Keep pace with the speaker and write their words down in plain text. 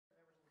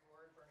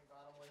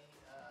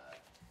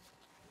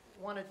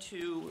wanted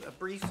to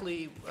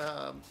briefly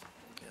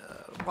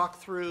walk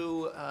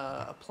through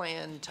a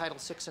planned Title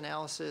VI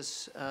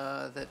analysis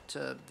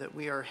that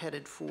we are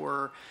headed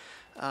for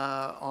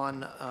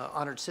on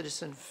honored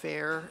citizen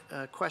fare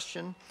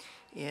question.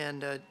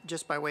 And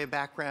just by way of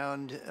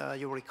background,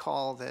 you'll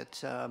recall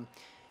that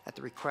at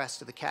the request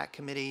of the CAT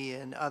committee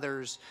and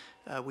others,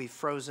 we've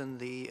frozen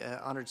the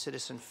honored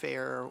citizen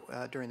fare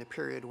during the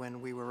period when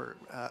we were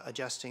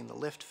adjusting the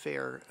lift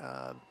fare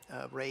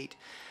rate.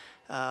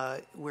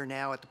 We're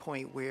now at the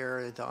point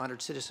where the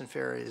honored citizen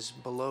fare is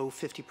below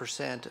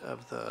 50%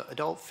 of the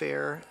adult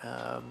fare,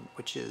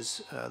 which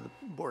is the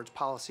board's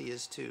policy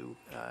is to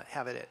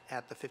have it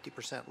at the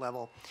 50%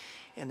 level,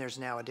 and there's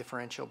now a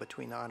differential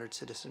between the honored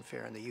citizen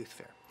fare and the youth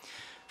fare.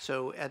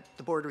 So at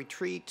the board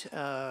retreat,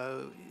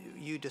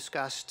 you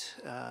discussed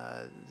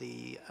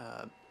the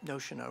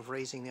notion of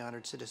raising the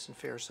honored citizen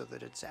fare so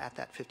that it's at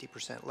that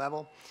 50%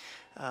 level.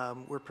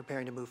 We're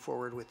preparing to move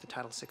forward with the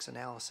Title VI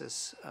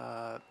analysis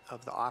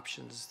of the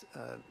options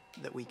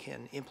that we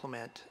can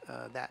implement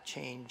that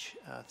change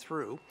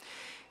through.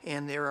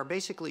 And there are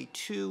basically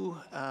two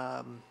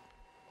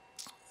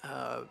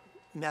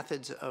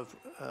methods of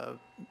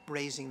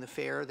raising the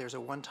fare. There's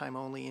a one-time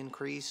only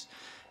increase,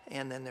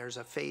 and then there's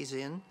a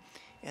phase-in.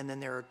 And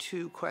then there are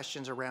two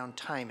questions around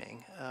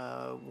timing.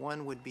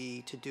 One would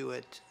be to do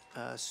it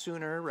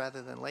sooner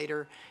rather than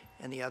later,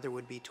 and the other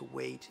would be to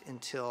wait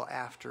until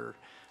after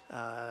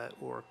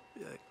or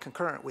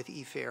concurrent with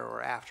e-fare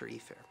or after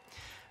e-fare.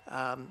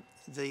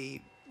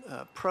 The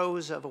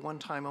pros of a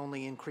one-time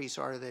only increase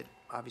are that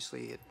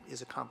obviously it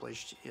is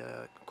accomplished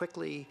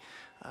quickly.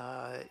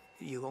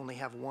 You only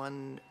have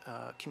one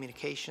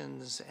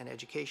communications and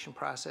education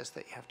process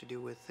that you have to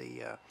do with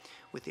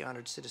the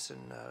honored citizen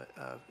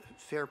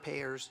fare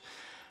payers,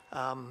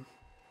 and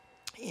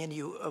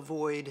you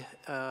avoid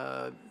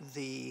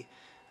the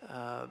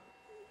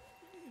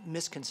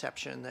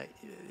misconception that,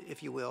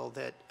 if you will,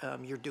 that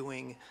you're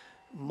doing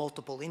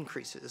multiple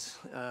increases.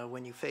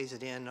 When you phase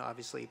it in,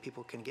 obviously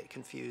people can get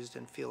confused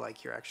and feel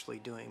like you're actually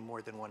doing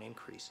more than one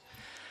increase.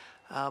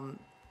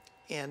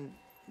 And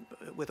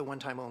with a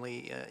one-time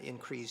only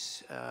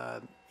increase,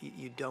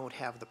 you don't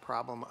have the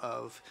problem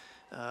of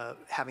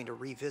having to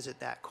revisit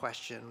that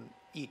question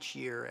each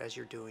year as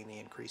you're doing the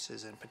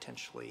increases, and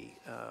potentially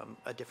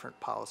a different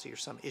policy or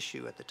some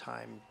issue at the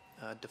time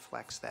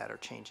deflects that or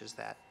changes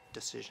that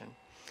decision.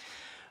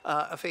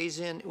 A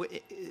phase-in,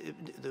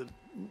 the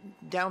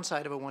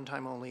downside of a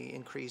one-time only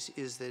increase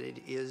is that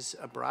it is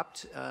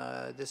abrupt.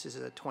 This is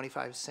a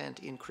 25-cent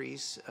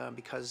increase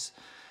because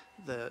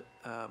the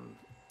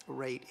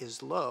rate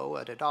is low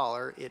at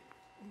 $1. It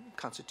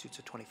constitutes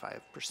a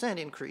 25%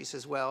 increase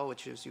as well,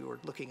 which is, you were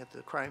looking at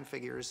the crime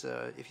figures.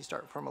 If you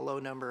start from a low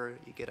number,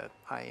 you get a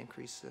high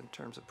increase in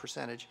terms of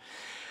percentage.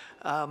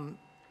 And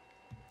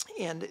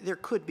there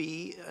could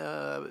be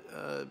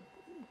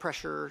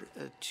pressure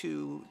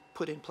to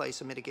put in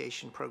place a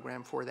mitigation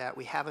program for that.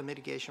 We have a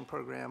mitigation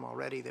program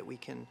already that we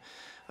can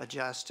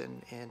adjust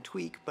and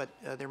tweak, but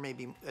there may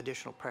be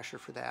additional pressure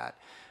for that.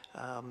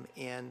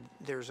 And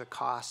there's a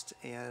cost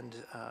and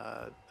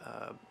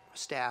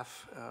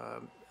staff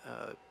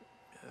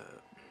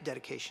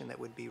dedication that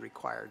would be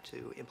required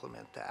to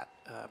implement that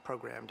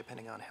program,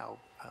 depending on how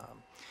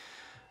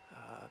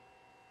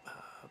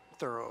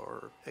thorough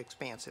or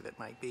expansive it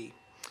might be.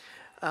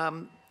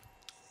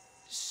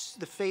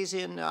 The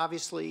phase-in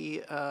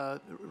obviously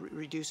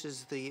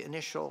reduces the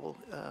initial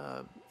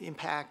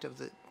impact of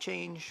the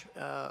change,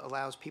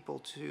 allows people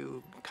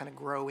to kind of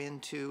grow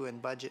into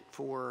and budget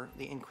for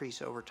the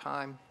increase over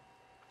time.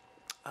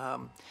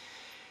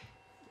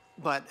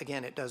 But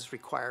again, it does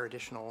require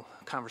additional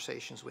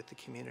conversations with the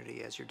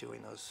community as you're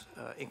doing those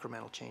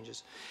incremental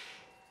changes.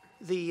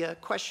 The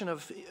question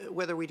of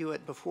whether we do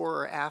it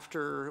before or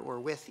after or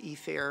with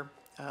e-fare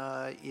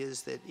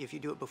is that if you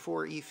do it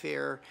before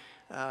e-fare,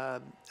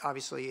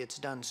 obviously it's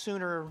done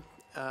sooner.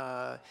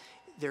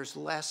 There's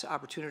less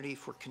opportunity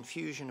for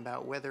confusion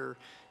about whether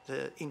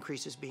the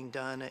increase is being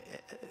done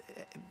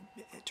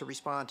to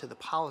respond to the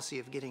policy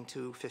of getting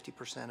to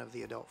 50% of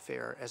the adult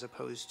fare, as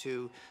opposed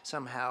to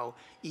somehow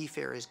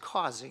e-fare is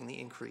causing the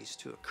increase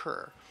to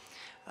occur.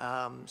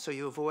 So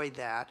you avoid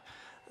that.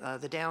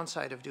 The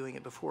downside of doing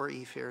it before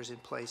e-fare is in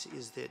place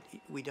is that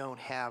we don't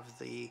have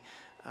the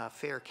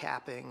fare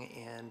capping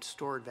and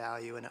stored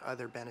value and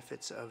other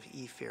benefits of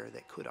e-fare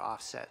that could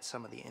offset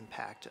some of the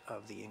impact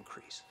of the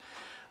increase.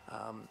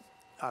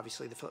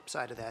 Obviously, the flip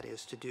side of that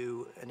is to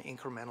do an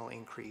incremental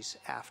increase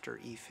after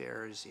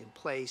e-fare is in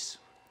place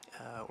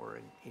or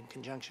in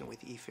conjunction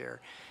with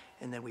e-fare,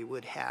 and then we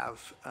would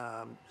have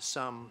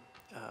some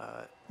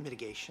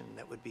mitigation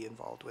that would be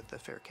involved with the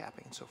fare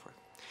capping and so forth.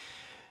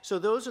 So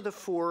those are the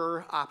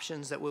four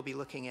options that we'll be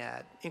looking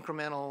at: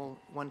 incremental,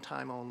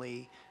 one-time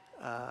only,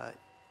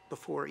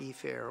 before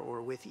e-fare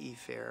or with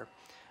e-fare.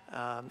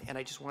 And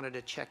I just wanted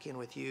to check in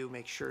with you,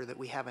 make sure that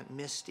we haven't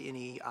missed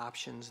any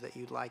options that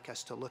you'd like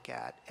us to look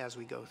at as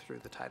we go through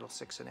the Title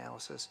VI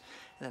analysis.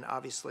 And then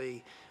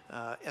obviously,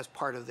 as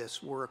part of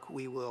this work,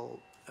 we will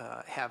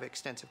have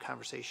extensive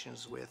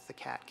conversations with the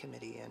CAT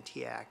committee and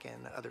TIAC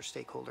and other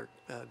stakeholder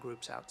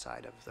groups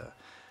outside of the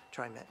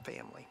TriMet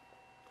family.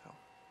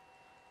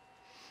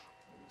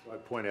 So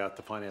I'd point out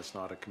the Finance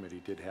and Audit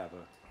Committee did have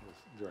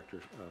as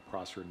Director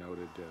Prosser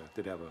noted,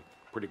 did have a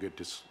pretty good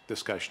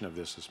discussion of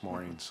this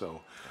morning.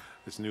 So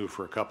it's new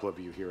for a couple of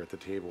you here at the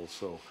table.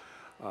 So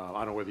I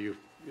don't know whether you,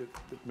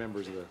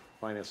 members of the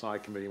Finance and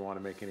Audit Committee, want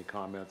to make any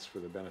comments for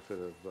the benefit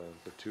of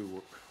the two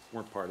who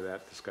weren't part of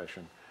that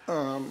discussion.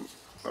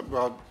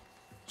 I'll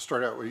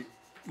start out with,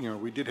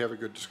 we did have a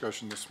good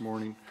discussion this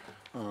morning,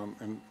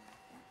 and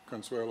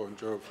Consuelo and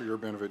Joe, for your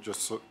benefit,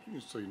 just so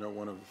you know,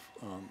 one of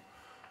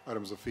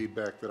items of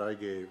feedback that I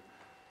gave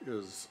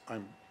is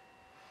I'm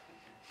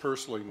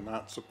personally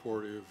not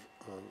supportive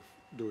of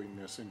doing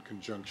this in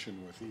conjunction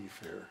with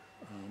e-fare.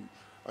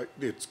 I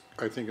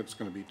think it's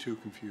going to be too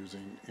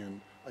confusing, and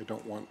I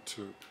don't want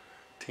to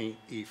taint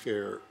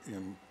e-fare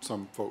in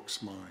some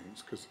folks'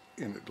 minds,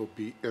 and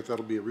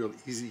that'll be a real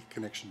easy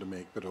connection to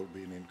make, but it'll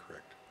be an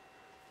incorrect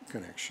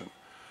connection.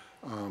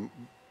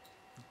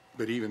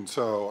 But even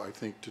so, I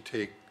think to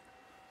take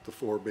the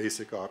 4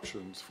 basic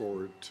options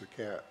forward to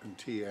CAT and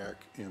TIAC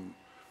in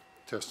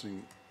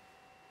testing,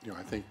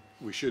 I think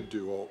we should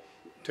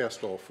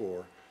test all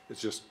 4.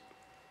 It's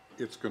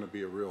going to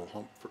be a real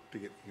hump to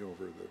get you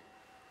over the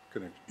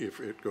if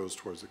it goes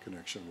towards the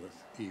connection with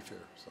e-fare.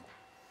 So.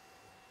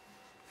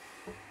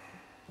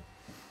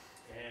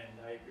 And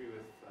I agree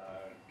with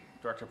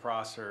Director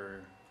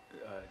Prosser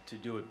to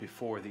do it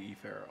before the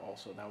e-fare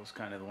also. That was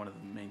kind of one of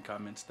the main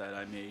comments that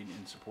I made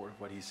in support of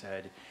what he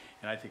said.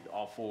 And I think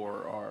all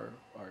 4 are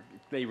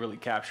they really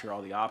capture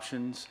all the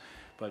options,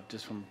 but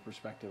just from a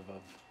perspective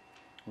of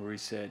where he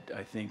said,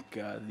 I think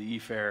the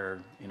e-fare,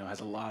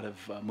 has a lot of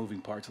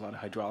moving parts, a lot of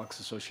hydraulics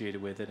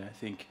associated with it. And I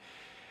think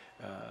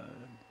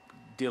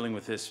dealing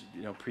with this,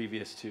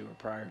 previous to or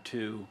prior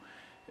to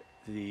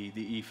the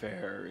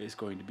e-fare is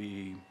going to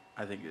be,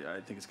 I think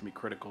it's going to be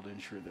critical to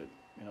ensure that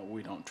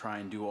we don't try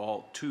and do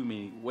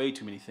way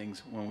too many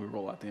things when we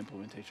roll out the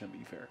implementation of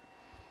e-fare.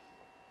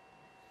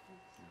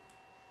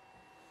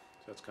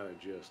 So that's kind of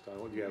gist. I don't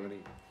know, do you have any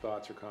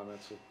thoughts or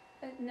comments?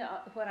 No,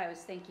 what I was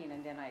thinking,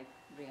 and then I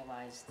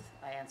realized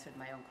I answered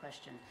my own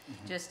question.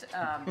 Just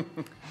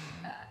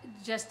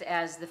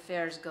as the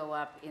fares go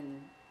up in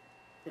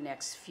the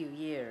next few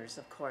years,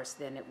 of course,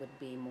 then it would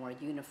be more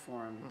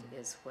uniformed,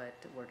 is what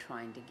we're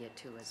trying to get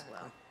to as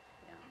well.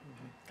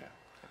 Yeah.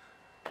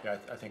 Yeah,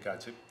 I think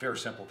I'd say fare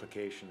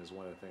simplification is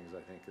one of the things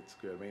I think it's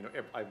good. I mean,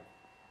 I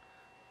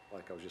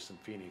was just in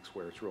Phoenix,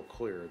 where it's real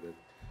clear that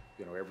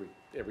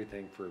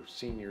everything for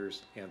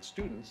seniors and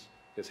students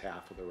is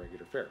half of the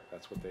regular fare.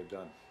 That's what they've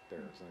done there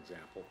as an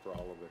example for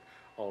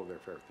all of their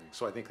fare things.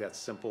 So I think that's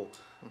simple,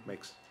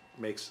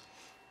 makes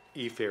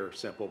e-fare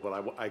simple.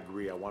 But I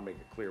agree. I want to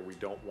make it clear we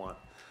don't want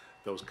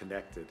those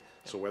connected.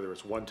 So whether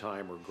it's one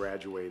time or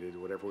graduated,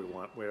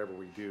 whatever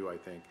we do, I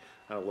think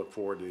I look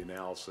forward to the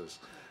analysis.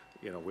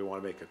 We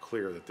want to make it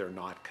clear that they're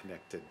not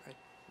connected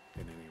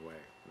in any way.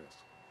 Yes.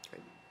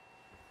 Great.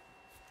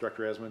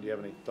 Director Esmond, do you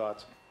have any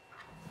thoughts?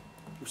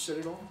 You said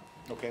it all?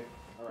 Okay.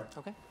 All right.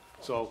 Okay.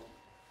 So,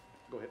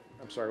 go ahead.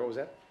 I'm sorry, what was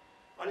that?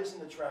 I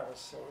listen to Travis,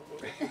 so.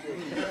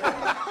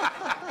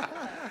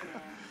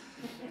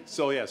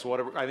 So yes,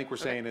 whatever I think we're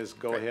saying is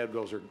go ahead.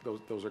 Those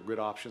are good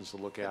options to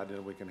look at,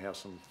 and we can have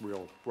some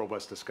real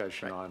robust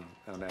discussion on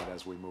that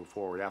as we move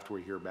forward after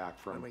we hear back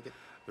from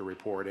the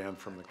report and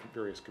from the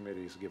various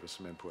committees. Give us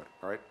some input.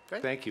 All right.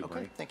 Great. Thank you,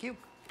 Bernie. Thank you.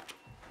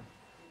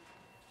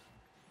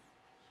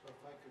 So if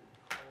I could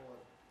call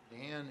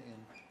Dan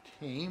and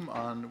team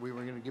on, we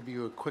were going to give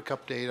you a quick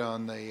update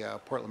on the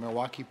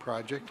Portland-Milwaukee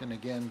project, and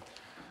again,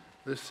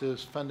 this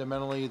is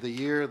fundamentally the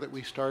year that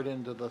we start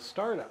into the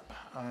startup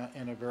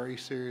in a very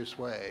serious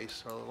way.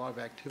 So a lot of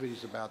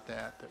activities about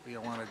that we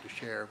wanted to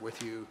share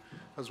with you,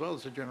 as well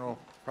as a general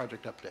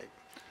project update.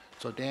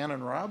 So Dan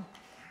and Rob.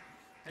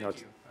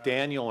 Thank you.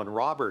 Daniel and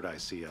Robert I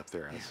see up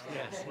there.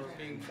 Yes, we're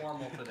being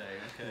formal today.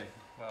 Okay.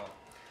 Well,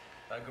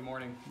 good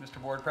morning,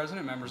 Mr. Board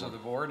President, members of the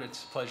board.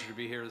 It's a pleasure to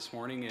be here this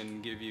morning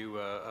and give you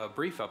a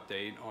brief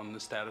update on the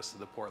status of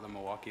the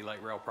Portland-Milwaukee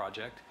Light Rail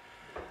project.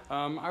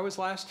 I was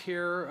last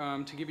here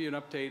to give you an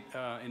update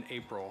in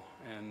April,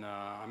 and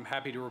I'm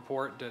happy to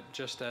report that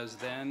just as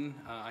then,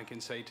 I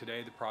can say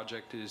today the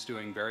project is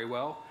doing very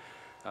well,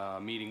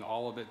 meeting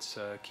all of its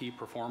key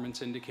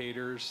performance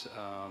indicators.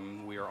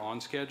 We are on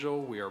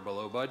schedule, we are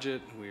below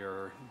budget, we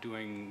are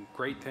doing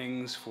great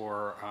things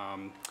for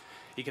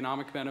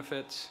economic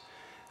benefits,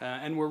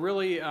 and we're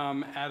really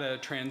at a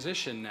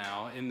transition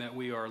now in that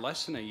we are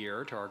less than a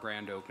year to our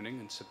grand opening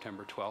on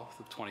September 12th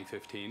of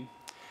 2015.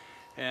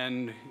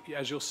 And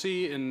as you'll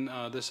see in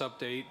this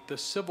update, the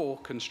civil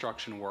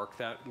construction work,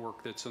 that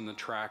work that's on the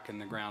track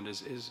and the ground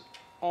is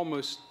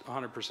almost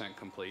 100%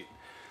 complete.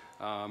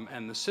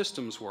 And the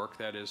systems work,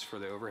 that is for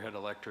the overhead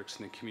electrics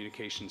and the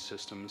communication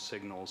systems,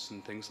 signals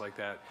and things like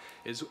that,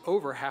 is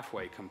over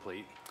halfway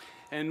complete.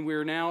 And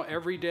we're now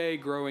every day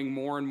growing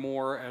more and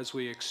more as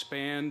we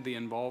expand the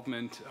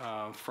involvement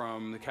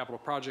from the capital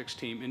projects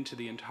team into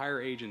the entire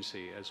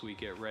agency as we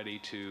get ready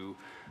to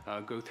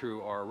go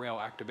through our rail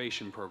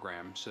activation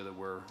program so that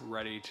we're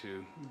ready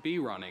to be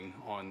running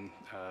on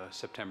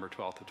September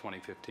 12th of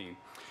 2015.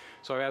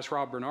 So I asked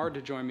Rob Bernard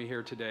to join me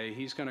here today.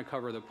 He's going to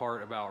cover the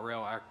part about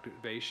rail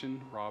activation.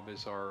 Rob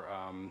is our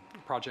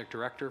project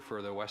director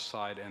for the west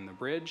side and the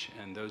bridge,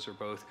 and those are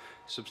both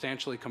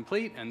substantially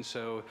complete, and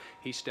so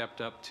he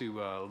stepped up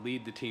to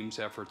lead the team's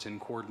efforts in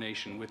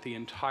coordination with the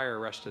entire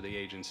rest of the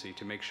agency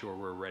to make sure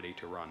we're ready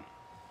to run.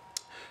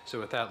 So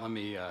with that, let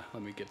me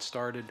get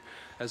started.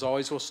 As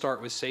always, we'll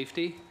start with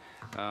safety.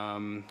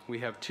 We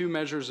have two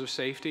measures of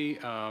safety.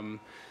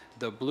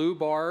 The blue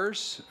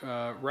bars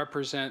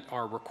represent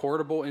our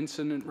recordable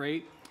incident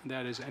rate.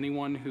 That is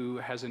anyone who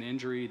has an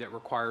injury that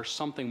requires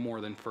something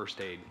more than first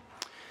aid.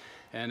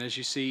 And as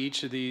you see,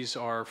 each of these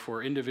are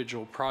for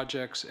individual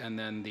projects, and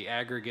then the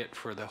aggregate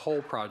for the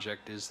whole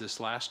project is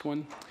this last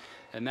one.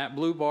 And that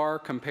blue bar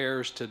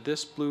compares to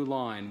this blue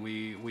line.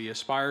 We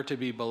aspire to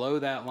be below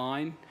that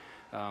line.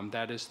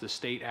 That is the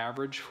state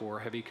average for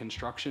heavy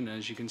construction.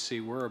 As you can see,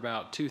 we're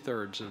about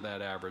 2/3 of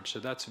that average, so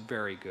that's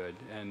very good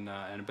and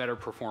a better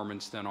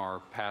performance than our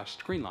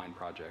past Green Line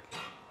project.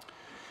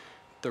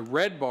 The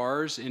red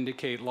bars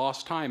indicate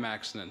lost time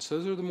accidents.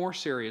 Those are the more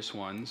serious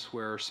ones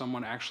where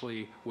someone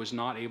actually was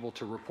not able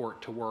to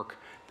report to work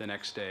the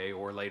next day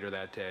or later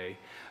that day.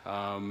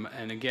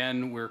 And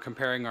again, we're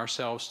comparing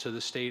ourselves to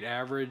the state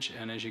average,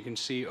 and as you can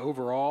see,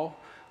 overall,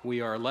 we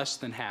are less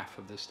than half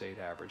of the state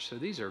average. So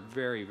these are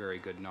very, very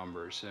good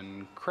numbers,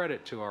 and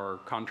credit to our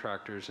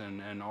contractors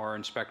and our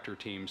inspector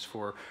teams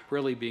for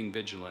really being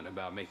vigilant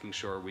about making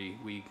sure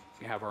we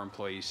have our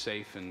employees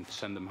safe and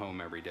send them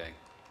home every day.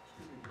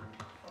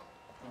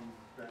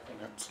 Back on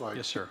that slide.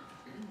 Yes, sir.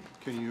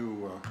 Can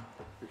you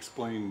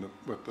explain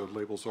what the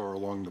labels are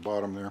along the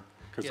bottom there?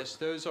 'Cause Yes,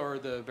 those are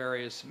the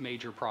various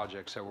major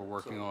projects that we're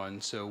working on.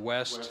 So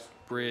West,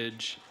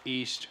 Bridge,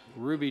 East,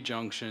 Ruby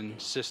Junction,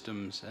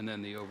 Systems, and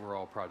then the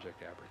overall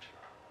project average.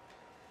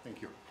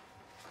 Thank you.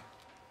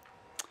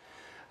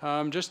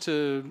 Just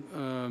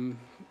to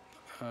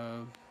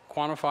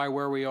quantify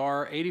where we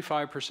are,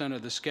 85%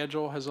 of the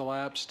schedule has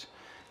elapsed,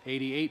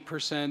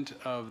 88%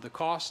 of the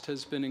cost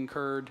has been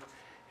incurred,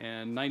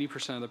 and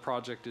 90% of the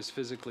project is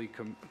physically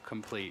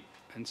complete.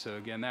 And so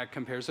again, that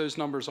compares, those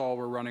numbers all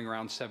were running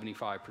around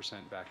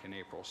 75% back in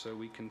April. So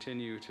we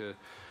continue to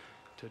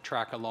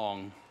track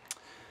along.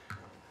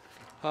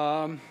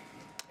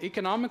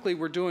 Economically,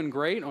 we're doing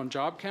great on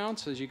job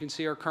counts. As you can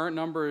see, our current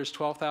number is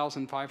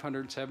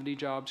 12,570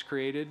 jobs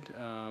created.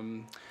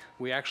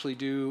 We actually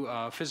do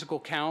physical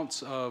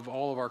counts of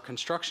all of our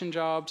construction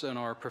jobs and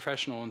our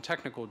professional and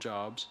technical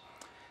jobs.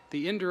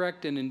 The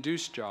indirect and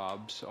induced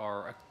jobs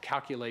are a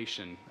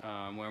calculation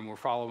when we're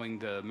following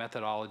the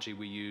methodology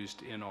we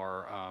used in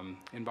our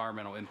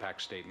environmental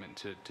impact statement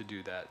to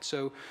do that.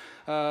 So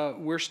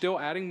we're still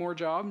adding more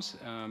jobs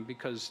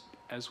because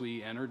as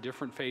we enter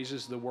different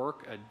phases of the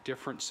work, a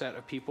different set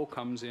of people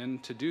comes in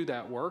to do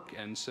that work.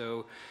 And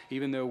so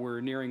even though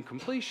we're nearing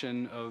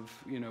completion of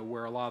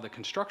where a lot of the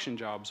construction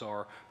jobs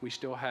are, we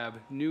still have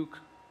new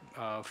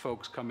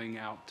folks coming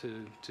out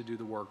to do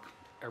the work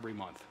every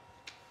month.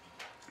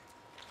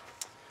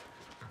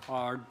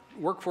 Our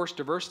workforce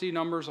diversity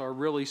numbers are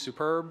really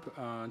superb,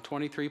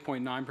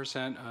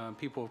 23.9%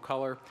 people of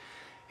color,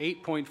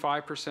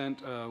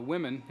 8.5%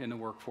 women in the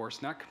workforce,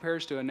 and that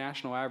compares to a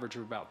national average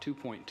of about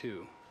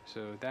 2.2.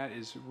 So that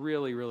is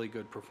really, really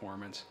good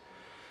performance.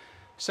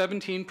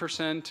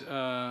 17%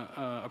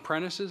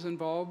 apprentices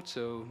involved,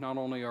 so not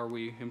only are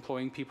we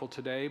employing people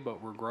today,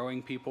 but we're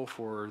growing people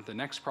for the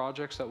next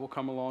projects that will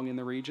come along in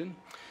the region.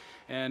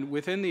 And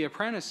within the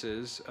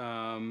apprentices,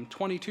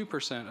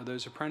 22% of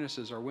those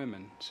apprentices are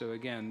women. So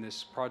again,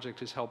 this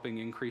project is helping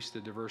increase the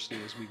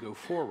diversity as we go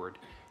forward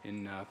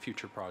in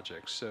future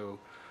projects. So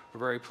we're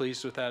very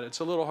pleased with that. It's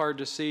a little hard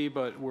to see,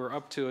 but we're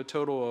up to a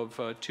total of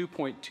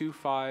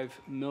 2.25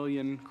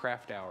 million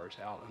craft hours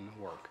out in the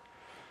work.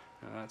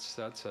 That's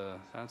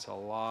a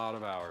lot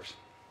of hours.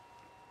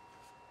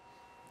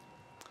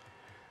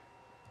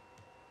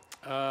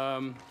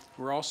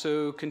 We're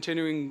also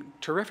continuing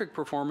terrific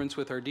performance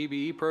with our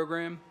DBE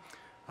program.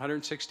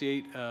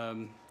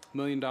 $168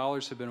 million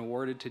have been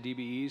awarded to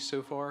DBEs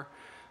so far.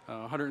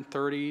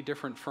 130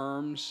 different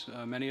firms.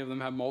 Many of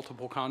them have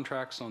multiple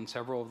contracts on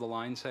several of the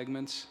line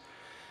segments.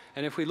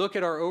 And if we look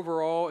at our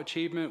overall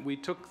achievement, we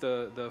took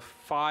the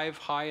five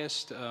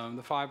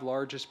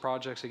largest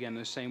projects, again,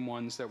 the same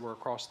ones that were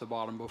across the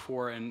bottom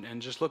before,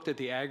 and just looked at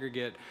the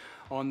aggregate.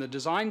 On the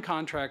design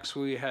contracts,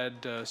 we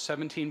had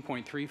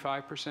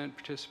 17.35%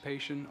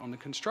 participation. On the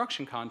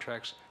construction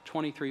contracts,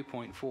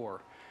 23.4%.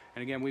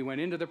 And again, we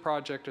went into the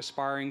project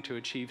aspiring to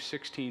achieve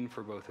 16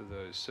 for both of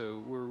those.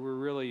 So we're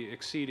really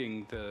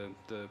exceeding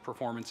the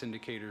performance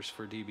indicators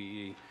for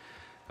DBE.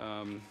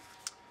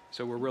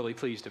 So we're really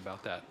pleased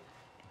about that.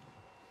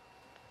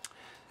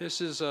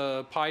 This is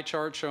a pie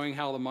chart showing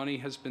how the money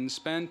has been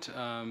spent. You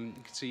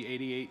can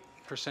see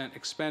 88%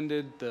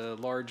 expended. The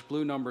large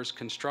blue number is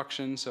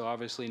construction, so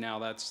obviously now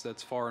that's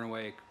far and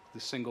away the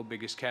single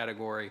biggest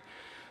category.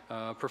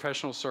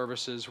 Professional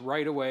services,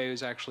 right-of-way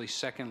is actually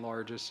second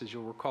largest. As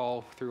you'll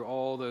recall, through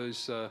all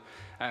those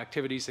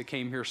activities that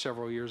came here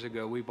several years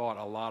ago, we bought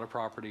a lot of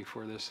property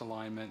for this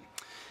alignment.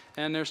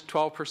 And there's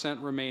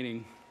 12%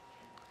 remaining.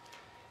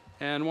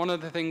 And one of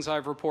the things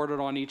I've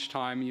reported on each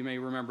time, you may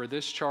remember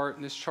this chart,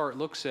 and this chart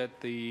looks at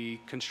the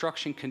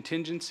construction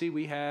contingency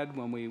we had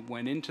when we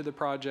went into the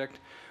project.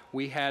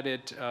 We had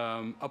it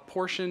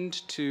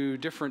apportioned to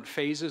different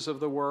phases of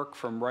the work,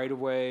 from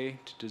right-of-way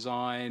to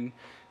design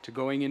to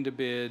going into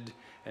bid,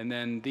 and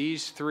then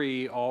these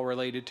three all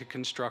related to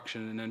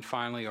construction, and then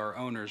finally our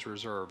owner's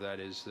reserve, that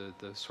is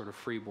the sort of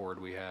freeboard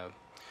we have.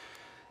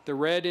 The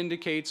red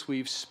indicates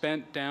we've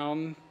spent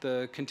down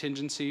the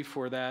contingency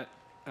for that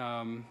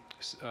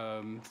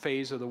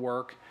phase of the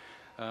work.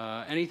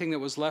 Anything that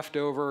was left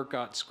over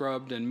got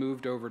scrubbed and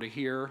moved over to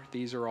here.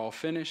 These are all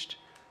finished.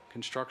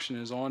 Construction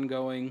is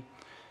ongoing.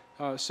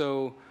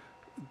 So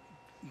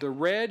the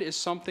red is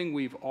something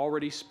we've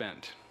already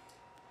spent.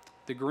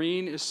 The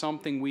green is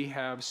something we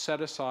have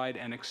set aside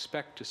and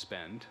expect to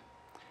spend.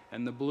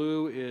 And the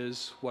blue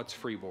is what's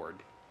freeboard.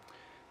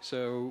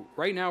 So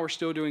right now we're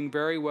still doing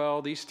very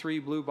well. These three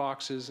blue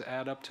boxes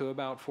add up to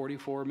about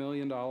 $44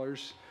 million.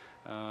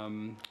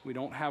 We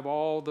don't have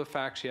all the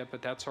facts yet,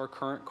 but that's our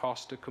current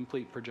cost to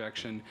complete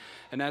projection.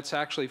 And that's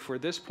actually, for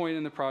this point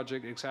in the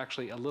project, it's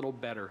actually a little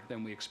better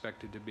than we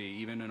expected to be,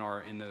 even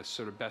in the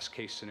sort of best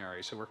case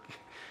scenario. So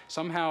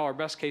somehow our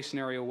best case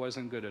scenario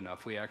wasn't good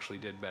enough. We actually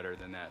did better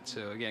than that.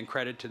 So again,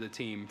 credit to the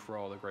team for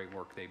all the great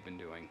work they've been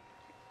doing.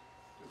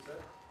 Does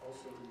that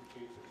also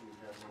indicate that we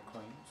have no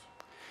claims?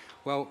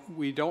 Well,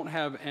 we don't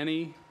have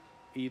any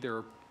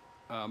either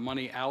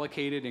money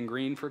allocated in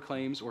green for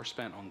claims or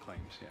spent on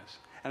claims, yes.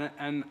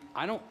 And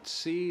I don't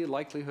see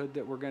likelihood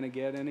that we're going to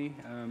get any.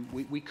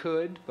 We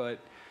could, but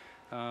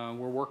we're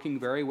working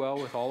very well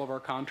with all of our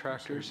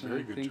contractors. And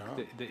I think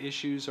the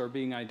issues are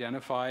being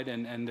identified,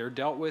 and they're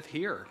dealt with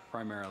here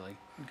primarily.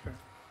 Okay.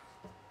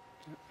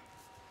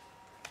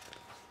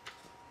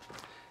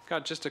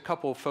 Got just a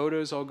couple of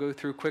photos I'll go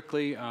through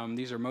quickly.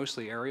 These are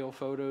mostly aerial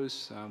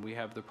photos. We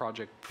have the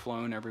project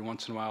flown every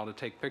once in a while to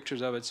take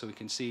pictures of it so we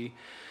can see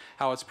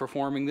how it's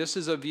performing. This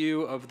is a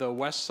view of the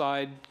west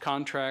side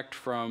contract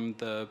from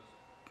the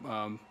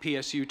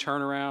PSU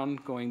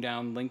turnaround going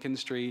down Lincoln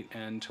Street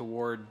and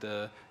toward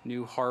the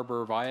new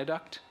harbor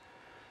viaduct.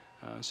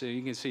 So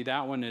you can see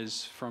that one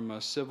is, from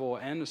a civil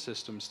and a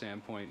system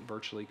standpoint,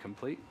 virtually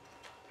complete.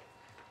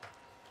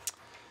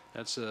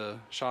 That's a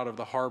shot of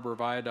the harbor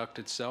viaduct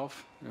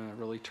itself.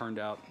 Really turned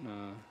out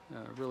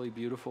really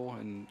beautiful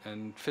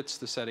and fits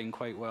the setting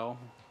quite well.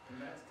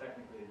 And that's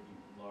technically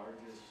the largest.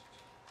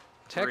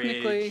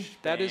 Technically, bridge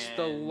that is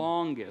the span.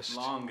 longest.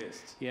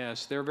 Longest.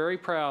 Yes, they're very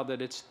proud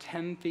that it's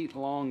 10 feet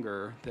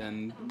longer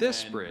than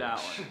this And bridge. that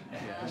one.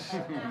 Yes.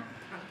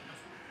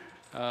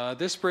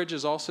 This bridge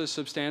is also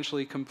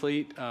substantially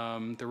complete.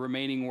 The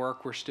remaining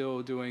work, we're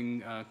still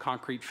doing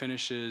concrete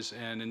finishes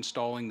and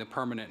installing the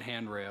permanent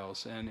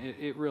handrails, and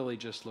it really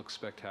just looks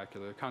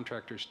spectacular. The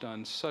contractor's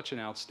done such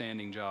an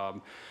outstanding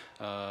job,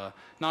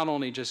 not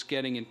only just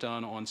getting it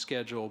done on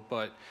schedule,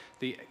 but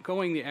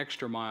going the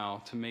extra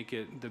mile to make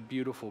it the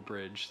beautiful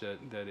bridge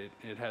that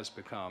it has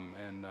become.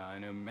 And I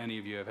know many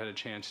of you have had a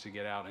chance to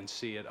get out and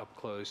see it up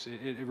close.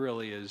 It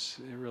really is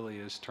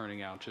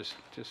turning out just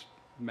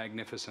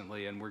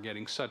magnificently, and we're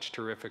getting such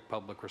terrific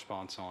public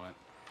response on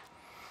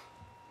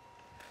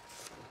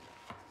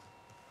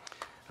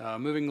it.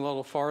 Moving a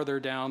little farther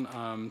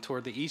down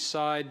toward the east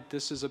side,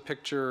 this is a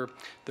picture.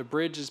 The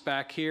bridge is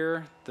back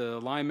here. The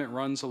alignment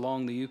runs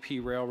along the UP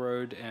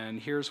Railroad,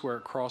 and here's where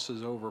it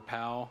crosses over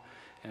Powell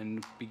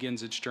and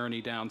begins its journey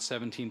down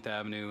 17th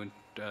Avenue and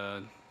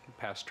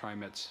past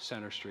TriMet's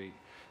Center Street.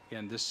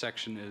 Again, this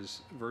section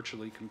is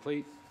virtually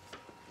complete.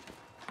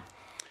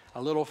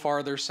 A little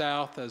farther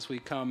south, as we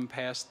come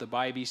past the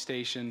Bybee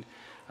station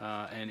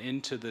and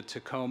into the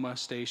Tacoma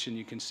station,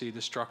 you can see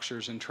the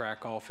structures and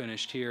track all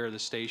finished here. The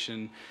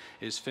station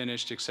is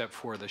finished except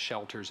for the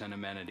shelters and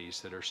amenities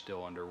that are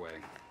still underway.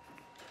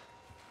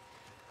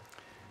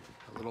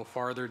 A little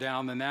farther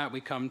down than that,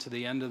 we come to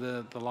the end of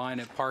the line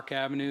at Park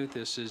Avenue.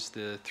 This is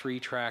the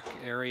 3-track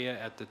area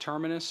at the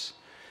terminus.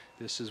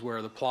 This is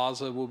where the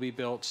plaza will be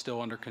built,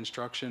 still under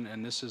construction,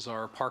 and this is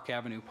our Park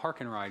Avenue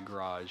Park and Ride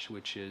garage,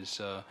 which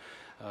is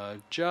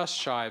just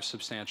shy of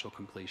substantial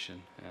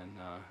completion, and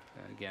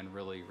again,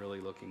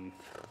 really looking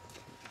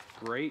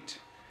great.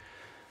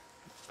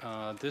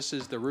 This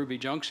is the Ruby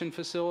Junction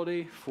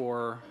facility.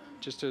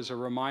 Just as a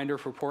reminder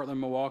for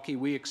Portland, Milwaukee,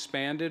 we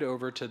expanded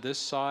over to this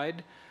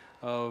side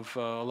of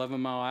 11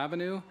 Mile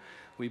Avenue.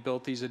 We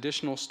built these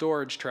additional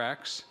storage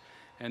tracks,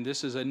 and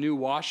this is a new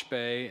wash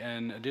bay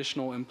and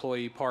additional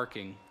employee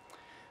parking.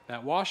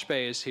 That wash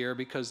bay is here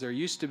because there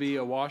used to be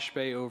a wash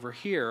bay over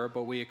here,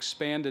 but we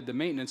expanded the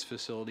maintenance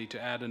facility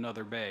to add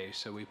another bay.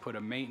 So we put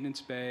a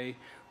maintenance bay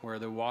where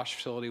the wash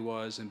facility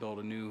was and built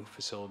a new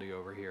facility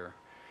over here.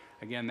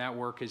 Again, that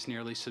work is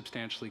nearly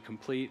substantially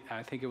complete.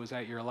 I think it was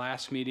at your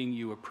last meeting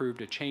you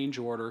approved a change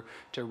order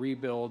to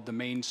rebuild the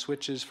main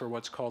switches for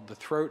what's called the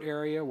throat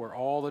area, where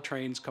all the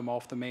trains come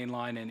off the main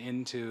line and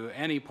into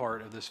any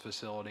part of this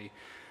facility.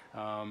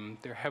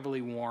 They're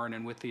heavily worn,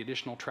 and with the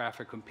additional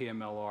traffic from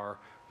PMLR,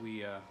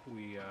 we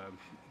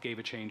gave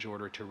a change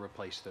order to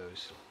replace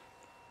those.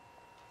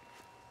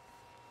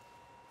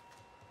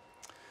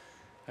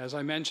 As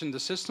I mentioned, the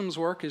systems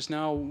work is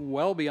now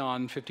well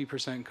beyond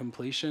 50%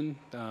 completion.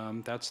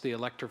 That's the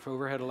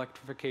overhead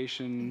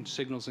electrification,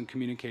 signals and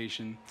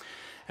communication.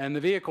 And the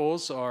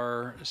vehicles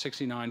are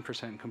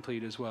 69%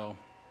 complete as well.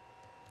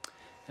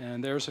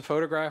 And there's a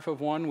photograph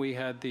of one. We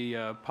had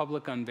the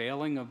public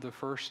unveiling of the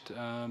first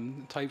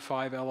Type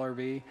 5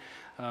 LRV.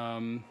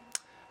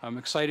 I'm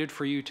excited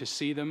for you to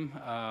see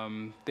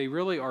them. They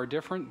really are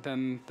different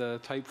than the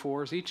Type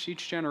 4s.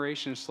 Each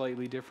generation is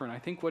slightly different. I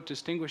think what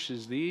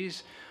distinguishes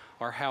these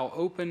are how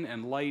open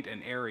and light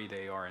and airy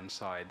they are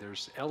inside.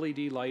 There's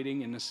LED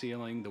lighting in the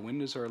ceiling. The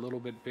windows are a little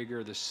bit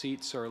bigger. The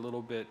seats are a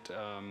little bit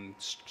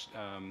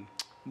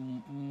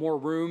more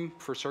room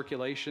for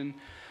circulation.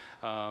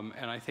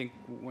 And I think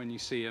when you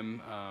see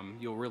them,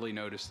 you'll really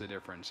notice the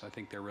difference. I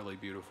think they're really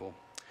beautiful.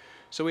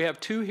 So we have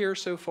 2 here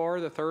so far.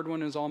 The third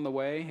one is on the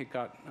way. It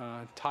got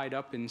tied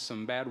up in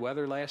some bad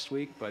weather last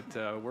week, but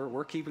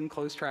we're keeping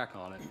close track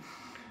on it.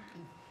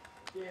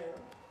 Yeah,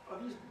 are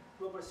these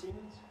built by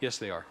Siemens? Yes,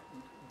 they are.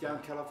 Down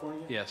in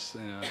California? Yes,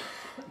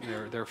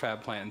 their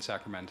fab plant in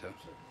Sacramento.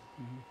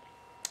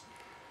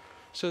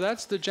 So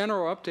that's the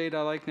general update.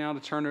 I'd like now to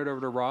turn it over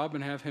to Rob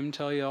and have him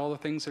tell you all the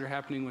things that are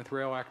happening with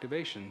rail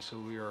activation. So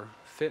we are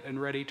fit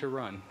and ready to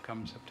run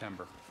come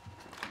September.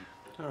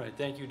 All right,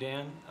 thank you,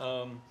 Dan.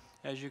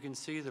 As you can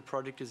see, the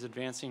project is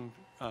advancing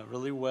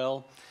really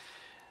well.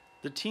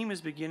 The team is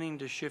beginning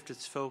to shift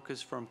its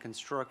focus from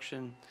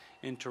construction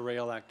into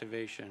rail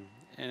activation.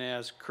 And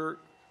as Kurt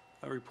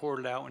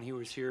reported out when he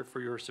was here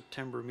for your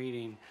September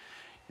meeting,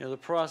 the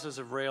process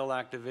of rail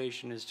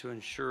activation is to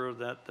ensure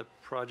that the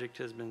project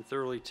has been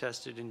thoroughly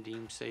tested and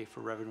deemed safe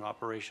for revenue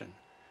operation.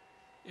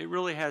 It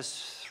really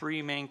has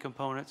 3 main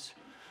components.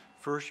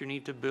 First, you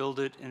need to build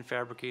it and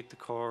fabricate the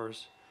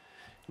cars.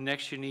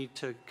 Next, you need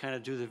to kind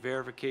of do the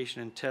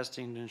verification and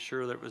testing to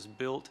ensure that it was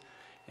built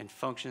and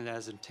functioned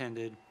as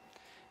intended.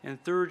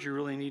 And third, you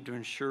really need to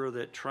ensure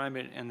that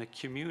TriMet and the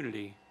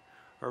community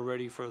are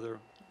ready for the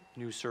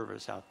new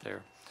service out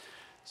there.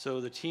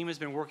 So the team has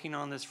been working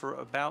on this for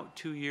about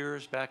 2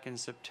 years. Back in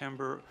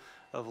September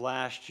of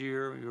last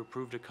year, we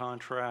approved a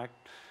contract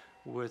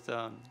with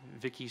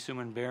Vicki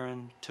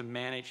Suman-Barron to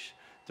manage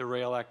the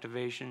rail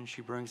activation.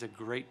 She brings a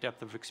great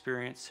depth of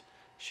experience.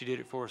 She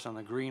did it for us on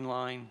the Green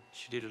Line.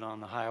 She did it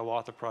on the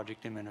Hiawatha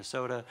project in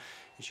Minnesota.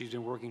 And she's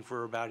been working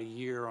for about a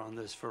year on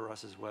this for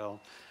us as well.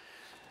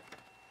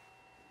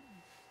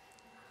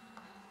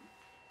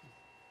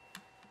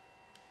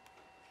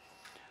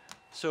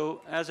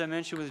 So as I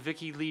mentioned, with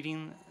Vicki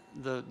leading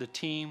the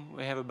team,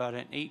 we have about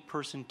an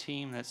 8-person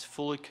team that's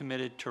fully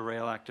committed to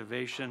rail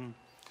activation.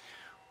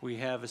 We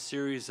have a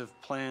series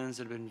of plans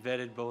that have been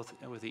vetted both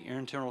with the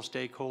internal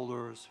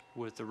stakeholders,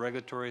 with the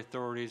regulatory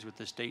authorities, with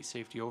the State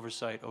Safety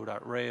Oversight,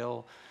 ODOT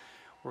Rail,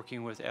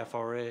 working with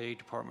FRA,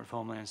 Department of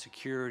Homeland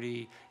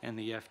Security, and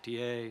the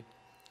FDA.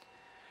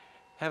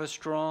 Have a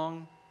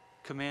strong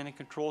command and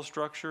control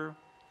structure.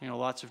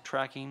 Lots of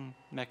tracking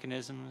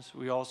mechanisms.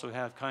 We also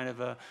have kind of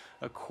a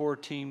core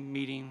team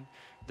meeting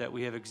that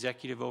we have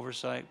executive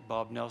oversight.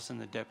 Bob Nelson,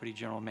 the Deputy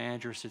General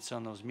Manager, sits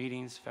on those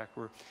meetings. In fact,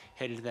 we're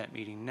headed to that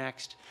meeting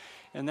next.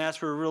 And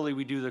that's where really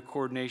we do the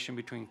coordination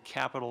between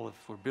capital,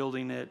 if we're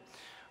building it,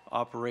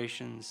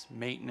 operations,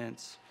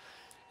 maintenance,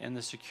 and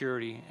the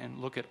security, and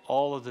look at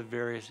all of the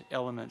various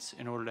elements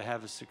in order to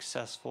have a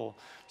successful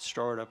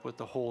startup with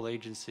the whole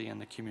agency and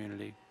the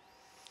community.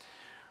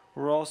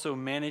 We're also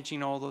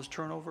managing all those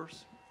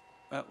turnovers.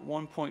 At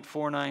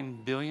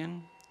 1.49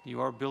 billion,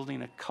 you are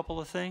building a couple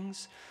of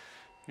things.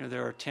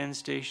 There are 10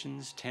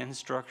 stations, 10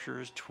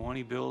 structures,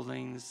 20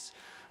 buildings,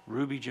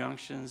 Ruby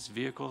junctions,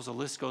 vehicles, the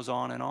list goes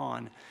on.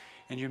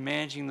 And you're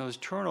managing those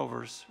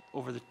turnovers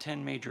over the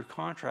 10 major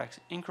contracts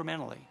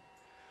incrementally.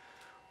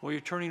 Well,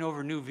 you're turning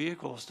over new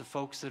vehicles to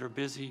folks that are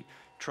busy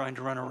trying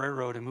to run a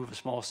railroad and move a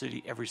small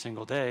city every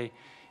single day,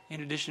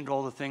 in addition to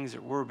all the things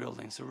that we're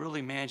building. So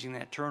really managing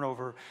that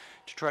turnover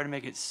to try to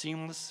make it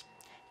seamless,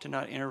 to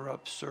not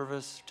interrupt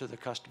service to the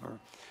customer.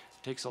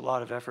 It takes a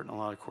lot of effort and a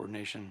lot of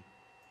coordination.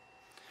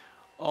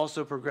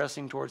 Also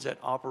progressing towards that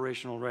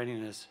operational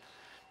readiness.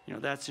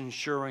 That's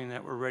ensuring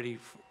that we're ready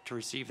to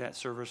receive that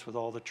service with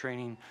all the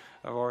training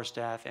of our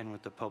staff and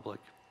with the public.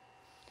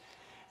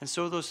 And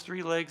so those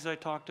 3 legs I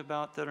talked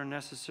about that are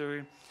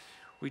necessary,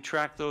 we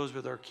track those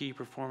with our key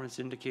performance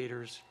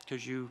indicators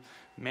because you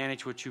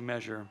manage what you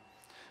measure.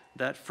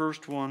 That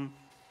first one,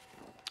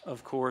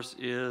 of course,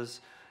 is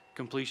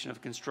completion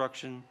of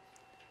construction.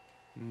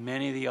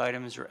 Many of the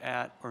items are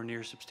at or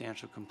near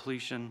substantial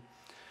completion.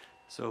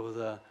 So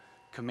the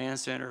command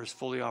center is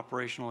fully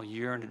operational a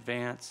year in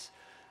advance.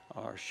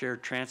 Our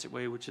shared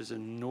transitway, which is a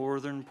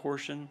northern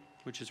portion,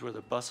 which is where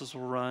the buses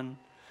will run.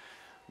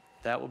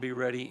 That will be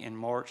ready in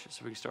March,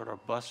 so we can start our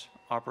bus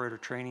operator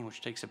training,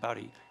 which takes about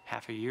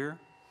half a year.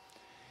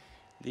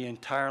 The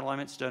entire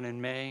alignment's done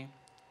in May,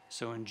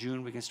 so in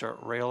June we can start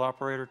rail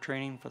operator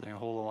training for the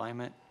whole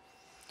alignment.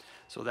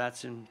 So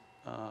that's in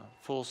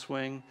full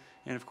swing,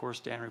 and of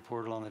course Dan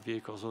reported on the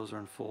vehicles; those are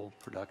in full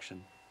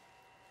production.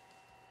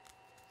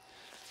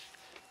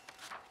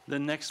 The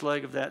next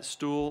leg of that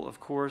stool, of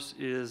course,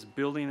 is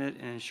building it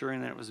and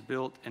ensuring that it was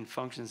built and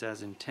functions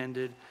as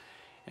intended.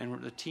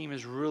 And the team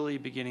is really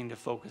beginning to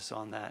focus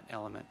on that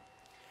element.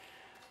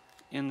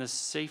 In the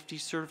safety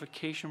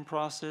certification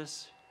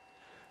process,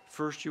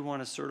 first you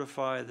want to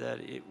certify that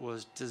it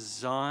was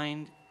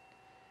designed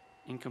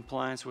in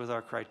compliance with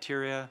our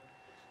criteria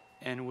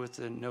and with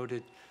the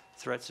noted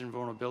threats and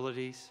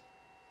vulnerabilities.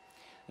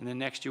 And then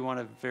next you want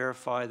to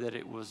verify that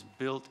it was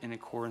built in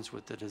accordance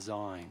with the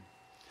design.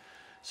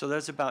 So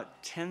there's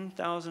about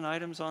 10,000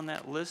 items on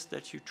that list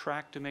that you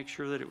track to make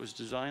sure that it was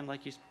designed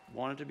like you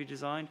wanted to be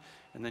designed,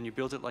 and then you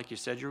built it like you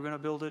said you were going to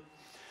build it.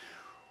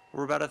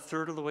 We're about a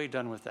third of the way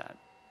done with that.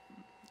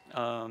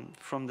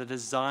 From the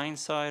design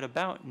side,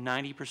 about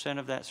 90%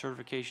 of that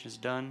certification is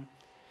done,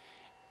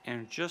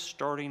 and just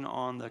starting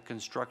on the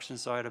construction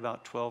side,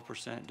 about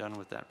 12% done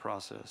with that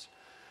process.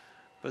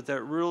 But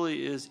that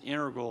really is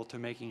integral to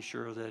making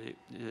sure that it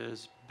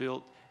is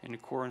built in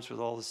accordance with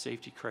all the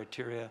safety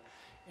criteria,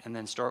 and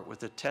then start with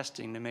the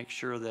testing to make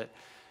sure that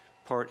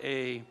Part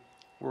A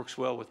works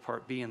well with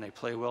Part B and they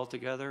play well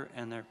together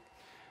and they're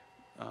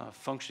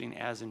functioning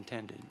as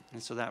intended.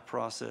 And so that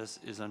process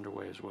is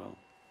underway as well.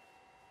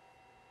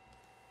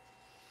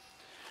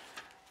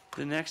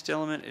 The next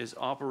element is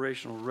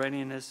operational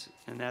readiness,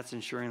 and that's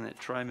ensuring that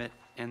TriMet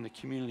and the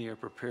community are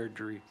prepared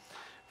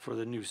for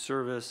the new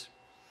service.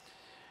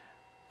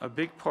 A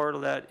big part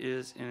of that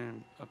is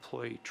in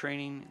employee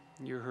training.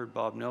 You heard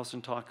Bob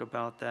Nelson talk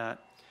about that.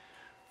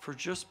 For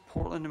just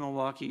Portland and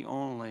Milwaukee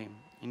only,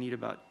 you need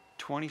about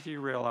 23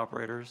 rail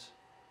operators,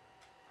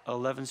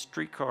 11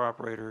 streetcar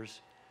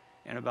operators,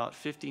 and about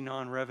 50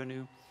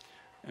 non-revenue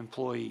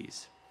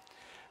employees.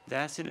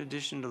 That's in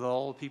addition to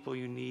all the people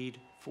you need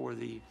for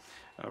the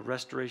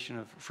restoration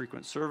of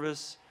frequent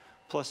service,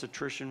 plus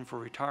attrition for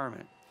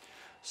retirement.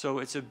 So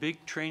it's a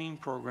big training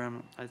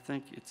program. I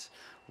think it's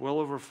well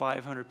over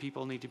 500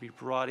 people need to be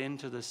brought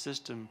into the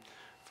system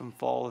from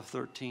fall of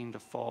 13 to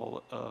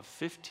fall of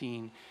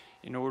 15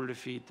 in order to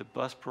feed the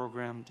bus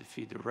program, to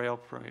feed the rail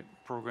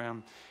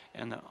program,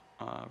 and the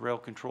rail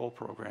control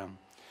program.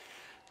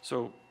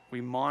 So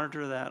we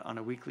monitor that on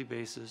a weekly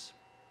basis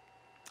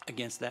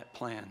against that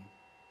plan.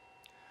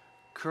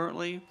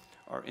 Currently,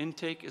 our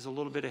intake is a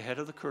little bit ahead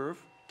of the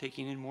curve,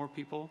 taking in more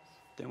people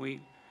than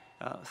we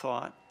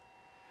thought.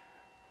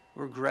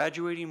 We're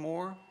graduating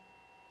more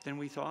than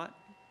we thought.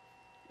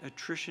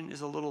 Attrition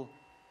is a little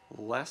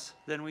less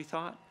than we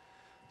thought.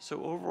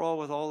 So overall,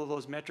 with all of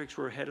those metrics,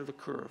 we're ahead of the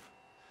curve.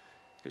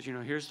 Because, you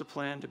know, here's the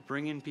plan to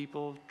bring in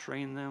people,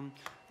 train them.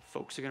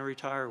 Folks are going to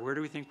retire. Where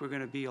do we think we're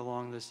going to be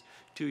along this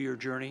 2-year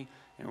journey?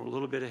 And we're a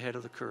little bit ahead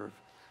of the curve.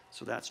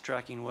 So that's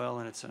tracking well,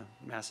 and it's a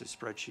massive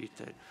spreadsheet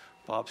that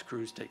Bob's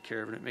crews take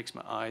care of, and it makes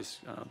my eyes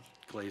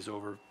glaze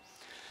over.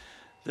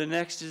 The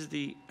next is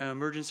the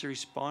emergency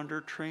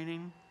responder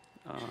training.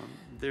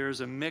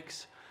 There's a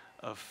mix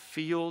of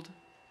field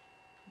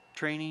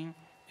training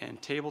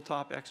and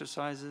tabletop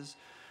exercises.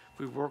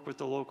 We've worked with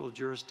the local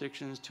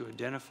jurisdictions to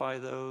identify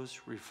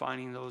those,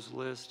 refining those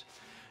lists,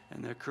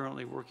 and they're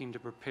currently working to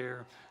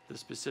prepare the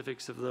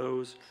specifics of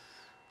those.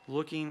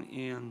 Looking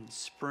in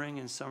spring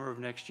and summer of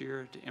next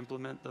year to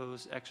implement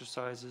those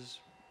exercises.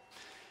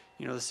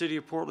 You know, the city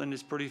of Portland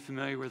is pretty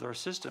familiar with our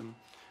system,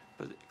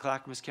 but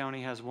Clackamas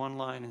County has one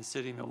line in the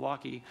city of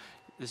Milwaukee.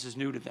 This is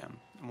new to them.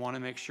 I want to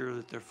make sure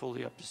that they're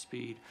fully up to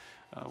speed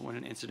when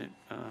an incident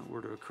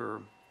were to occur.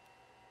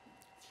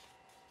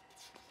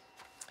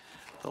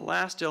 The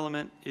last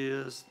element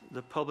is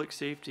the public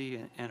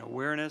safety and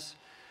awareness.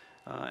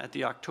 At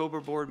the October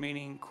board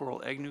meeting,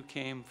 Coral Agnew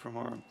came from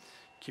our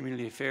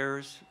Community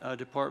Affairs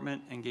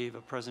Department and gave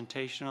a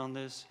presentation on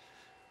this.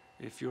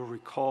 If you'll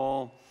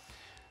recall,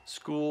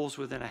 schools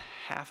within a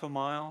half a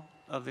mile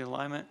of the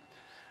alignment,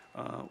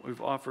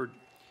 we've offered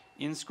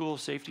in-school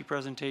safety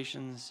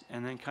presentations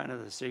and then kind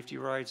of the safety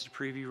rides, the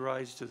preview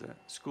rides to the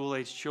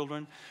school-aged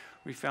children.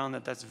 We found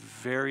that that's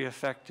very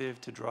effective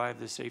to drive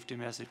the safety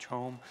message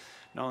home,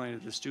 not only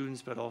to the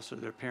students, but also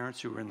to their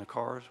parents who were in the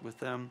cars with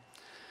them.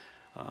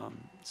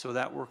 So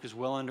that work is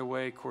well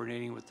underway,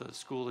 coordinating with the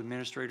school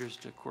administrators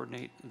to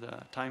coordinate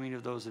the timing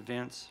of those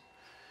events.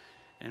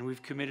 And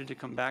we've committed to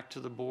come back to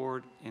the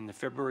board in the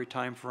February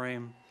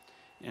timeframe,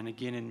 and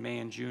again in May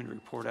and June to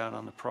report out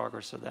on the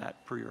progress of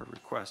that per your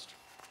request.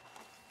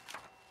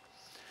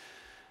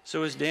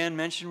 So as Dan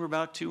mentioned, we're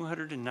about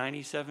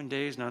 297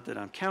 days, not that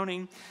I'm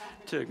counting,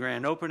 to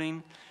grand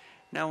opening.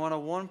 Now on a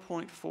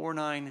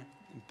 $1.49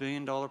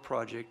 billion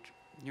project,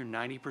 you're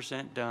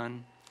 90%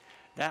 done.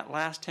 That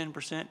last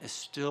 10% is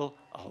still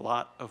a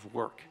lot of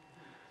work.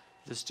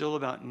 There's still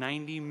about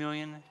 $90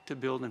 million to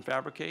build and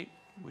fabricate,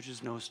 which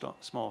is no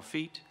small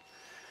feat.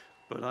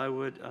 But I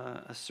would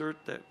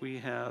assert that we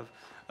have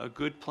a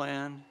good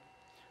plan.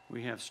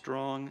 We have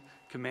strong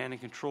command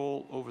and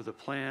control over the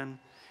plan,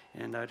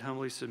 and I'd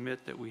humbly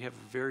submit that we have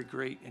a very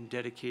great and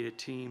dedicated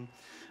team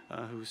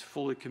who's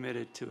fully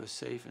committed to a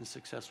safe and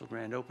successful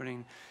grand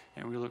opening,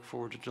 and we look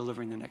forward to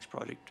delivering the next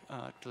project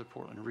to the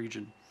Portland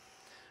region.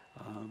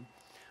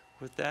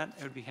 With that,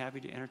 I would be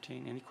happy to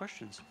entertain any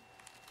questions.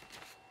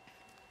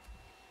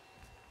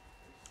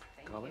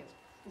 Thank Comments?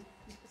 you.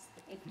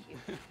 Thank you.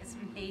 It's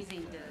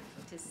amazing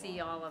to see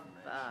all of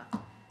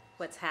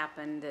what's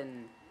happened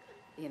and,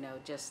 you know,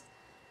 just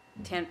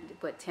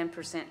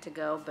 10% to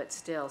go, but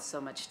still so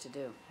much to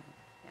do.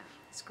 Yeah,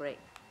 it's great.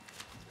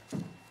 I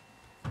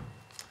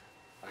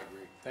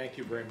agree. Thank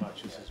you very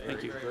much. This is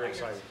Thank you. very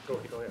exciting. Go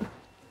ahead.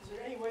 Is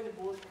there any way the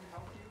board can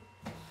help you?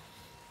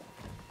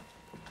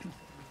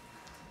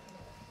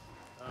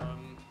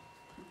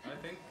 I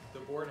think the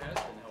board has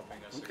been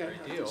helping us a Okay,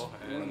 great I deal. just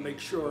want to and make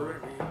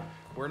sure. I mean,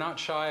 We're not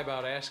shy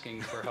about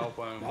asking for help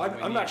when we I'm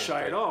need not it,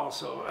 shy at but all,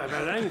 so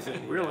about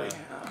anything, really.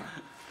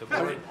 The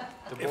board,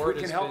 if the we board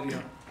can has help been, you.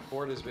 the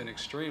board has been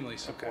extremely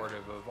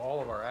supportive of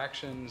all of our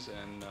actions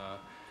and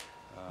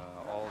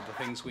all of the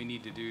things we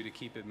need to do to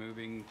keep it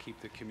moving, keep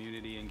the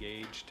community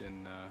engaged,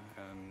 and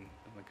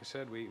like I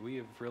said, we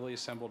have really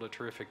assembled a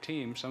terrific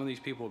team. Some of these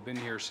people have been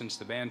here since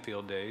the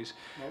Banfield days.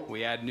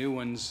 We add new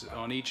ones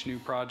on each new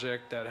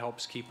project. That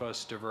helps keep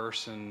us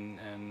diverse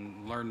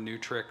and learn new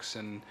tricks,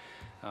 and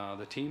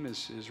the team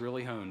is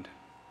really honed.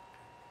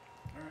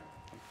 All right.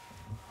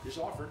 Just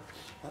offered.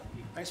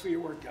 Thanks for your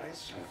work,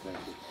 guys. Thank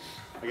you.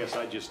 I guess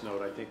I'd just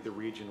note, I think the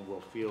region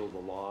will feel the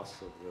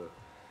loss of the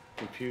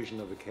infusion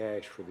of the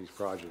cash for these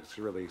projects. It's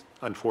really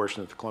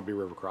unfortunate the Columbia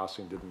River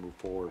Crossing didn't move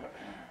forward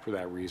for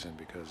that reason,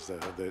 because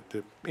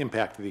the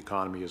impact of the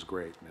economy is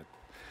great, and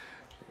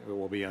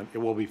it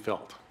will be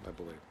felt, I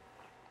believe.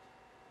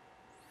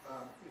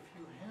 If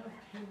you have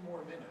 10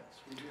 more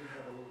minutes, we do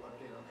have a little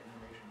update on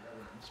information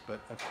governance, but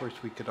of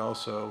course we could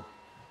also.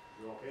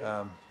 You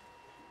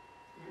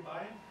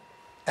buying?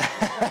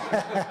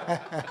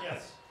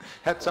 Yes.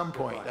 At some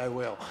point, I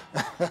will.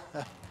 Sorry,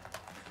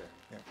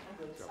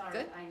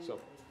 Good. So,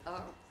 Oh,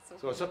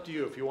 so it's up to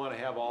you. If you want to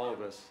have all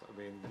of us, I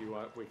mean,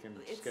 we can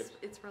sketch,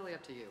 it's really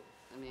up to you.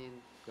 I mean,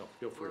 no,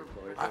 feel free.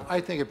 Go ahead.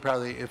 I think it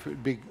probably, if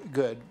it'd be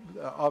good,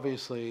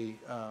 obviously,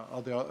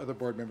 all the other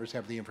board members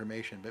have the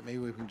information, but maybe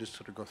we can just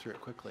sort of go through it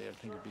quickly. I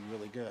think it'd be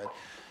really good.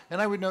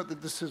 And I would note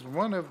that this is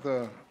one of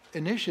the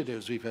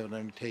initiatives we've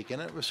undertaken.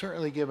 It was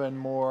certainly given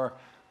more,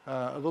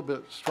 a little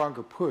bit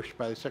stronger push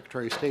by the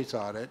Secretary of State's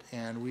audit,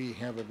 and we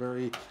have a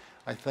very,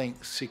 I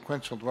think,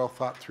 sequential,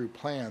 well-thought-through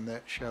plan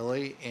that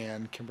Shelley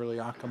and Kimberly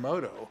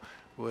Okamoto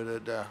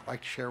would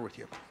like to share with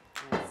you.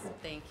 yes,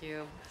 thank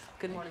you.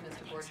 Good morning,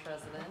 Mr. Board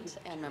President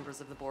and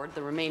members of the board,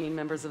 the remaining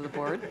members of the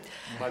board.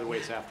 By the way,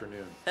 it's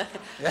afternoon.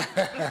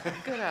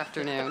 Good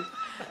afternoon.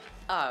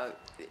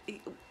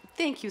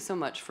 Thank you so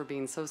much for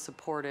being so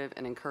supportive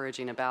and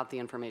encouraging about the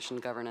Information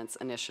Governance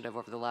Initiative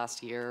over the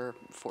last year,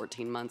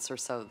 14 months or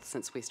so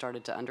since we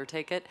started to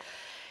undertake it.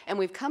 And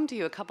we've come to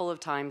you a couple of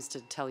times to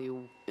tell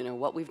you,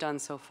 what we've done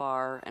so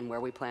far and where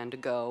we plan to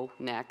go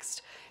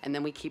next. And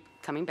then we keep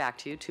coming back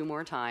to you 2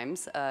 more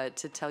times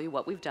to tell you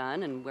what we've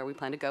done and where we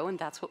plan to go. And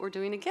that's what we're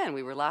doing again.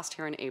 We were last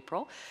here in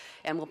April,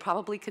 and we'll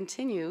probably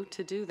continue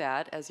to do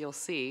that, as you'll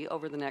see,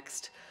 over the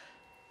next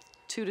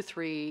 2 to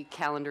 3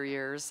 calendar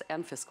years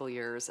and fiscal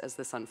years as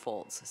this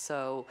unfolds.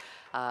 So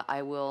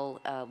I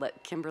will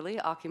let Kimberly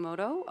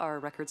Okamoto, our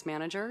records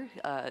manager,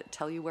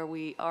 tell you where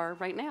we are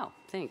right now.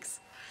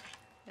 Thanks.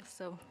 Yes,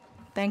 so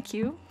thank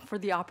you for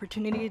the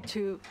opportunity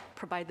to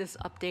provide this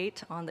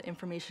update on the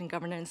Information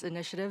Governance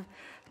Initiative,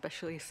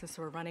 especially since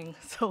we're running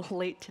so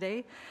late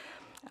today.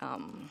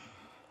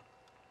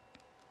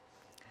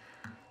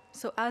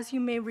 So as you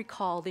may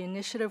recall, the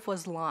initiative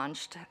was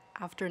launched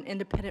after an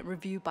independent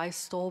review by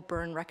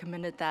Stolburn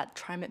recommended that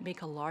TriMet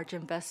make a large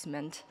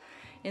investment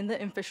in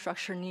the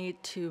infrastructure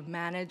need to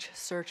manage,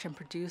 search, and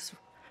produce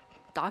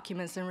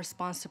documents in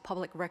response to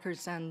public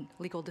records and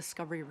legal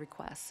discovery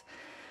requests.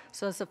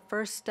 So as a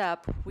first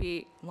step,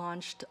 we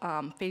launched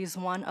phase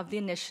 1 of the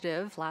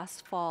initiative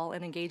last fall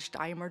and engaged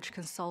iMerge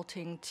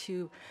Consulting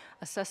to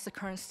assess the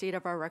current state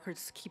of our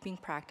records keeping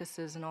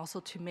practices and also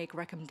to make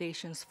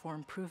recommendations for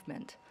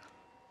improvement.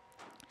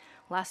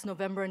 Last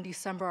November and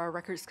December, our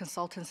records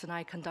consultants and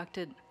I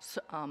conducted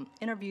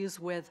interviews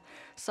with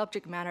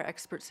subject matter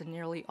experts in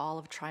nearly all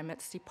of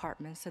TriMet's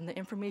departments, and the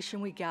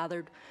information we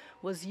gathered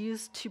was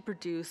used to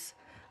produce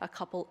a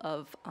couple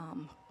of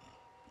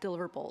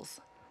deliverables.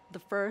 The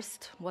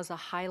first was a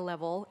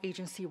high-level,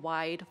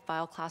 agency-wide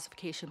file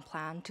classification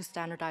plan to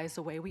standardize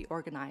the way we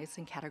organize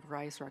and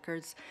categorize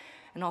records,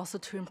 and also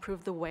to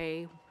improve the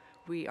way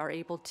we are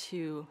able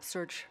to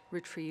search,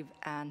 retrieve,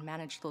 and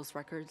manage those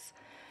records.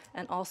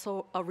 And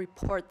also a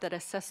report that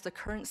assessed the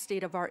current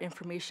state of our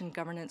information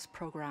governance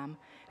program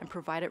and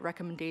provided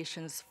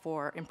recommendations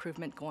for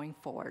improvement going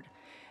forward.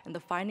 And the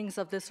findings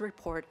of this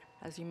report,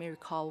 as you may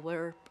recall,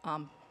 were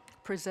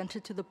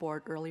presented to the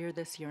board earlier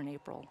this year in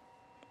April.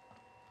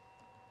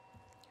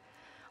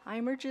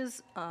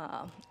 iMerge's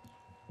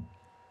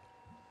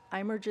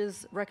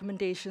iMerge's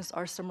recommendations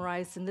are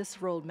summarized in this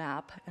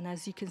roadmap, and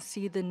as you can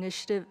see, the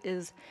initiative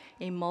is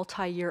a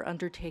multi-year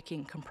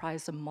undertaking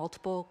comprised of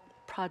multiple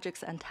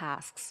projects and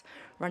tasks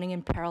running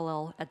in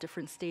parallel at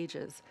different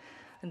stages.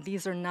 And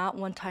these are not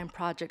one-time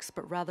projects,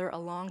 but rather a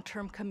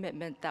long-term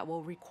commitment that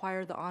will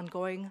require the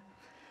ongoing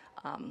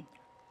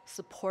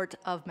support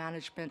of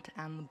management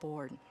and the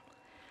board.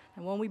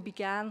 And when we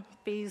began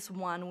phase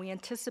 1, we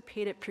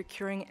anticipated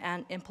procuring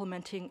and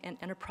implementing an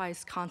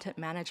enterprise content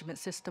management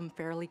system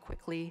fairly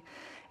quickly.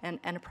 And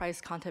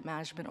enterprise content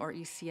management, or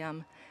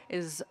ECM,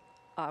 is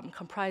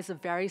comprised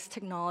of various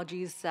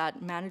technologies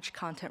that manage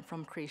content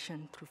from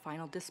creation through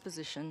final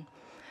disposition.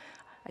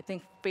 I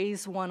think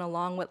phase 1,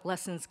 along with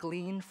lessons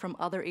gleaned from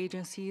other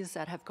agencies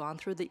that have gone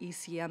through the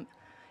ECM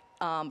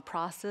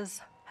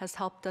process, has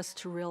helped us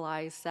to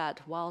realize that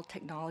while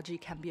technology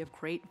can be of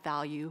great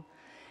value,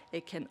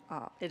 it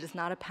is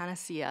not a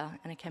panacea,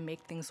 and it can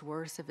make things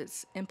worse if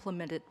it's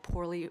implemented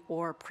poorly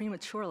or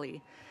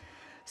prematurely.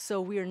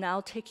 So we are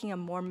now taking a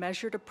more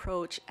measured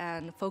approach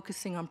and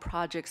focusing on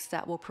projects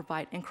that will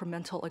provide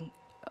incremental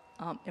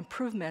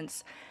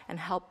improvements and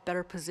help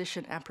better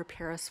position and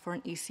prepare us for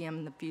an ECM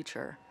in the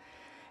future.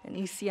 An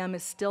ECM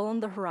is still on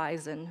the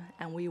horizon,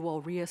 and we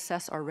will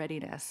reassess our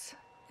readiness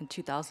in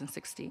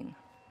 2016.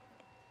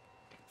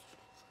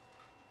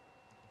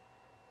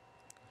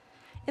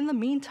 In the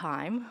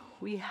meantime,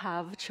 we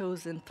have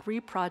chosen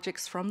 3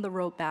 projects from the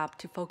roadmap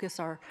to focus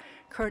our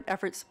current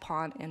efforts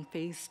upon in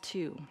phase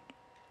 2.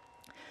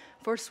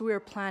 First, we are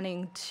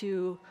planning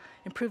to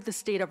improve the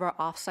state of our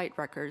off-site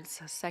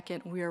records.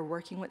 Second, we are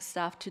working with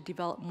staff to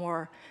develop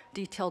more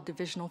detailed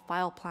divisional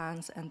file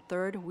plans. And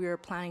third, we are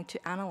planning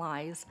to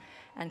analyze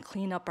and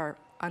clean up our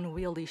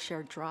unwieldy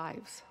shared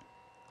drives.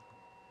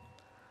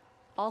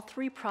 All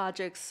 3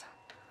 projects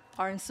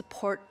are in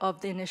support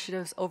of the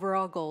initiative's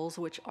overall goals,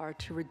 which are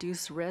to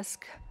reduce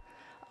risk,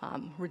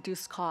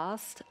 reduce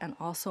cost, and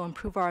also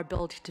improve our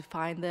ability to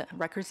find the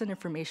records and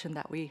information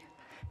that we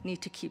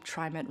need to keep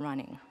TriMet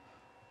running.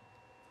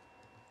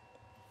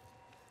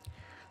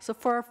 So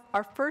for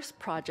our first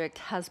project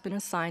has been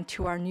assigned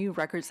to our new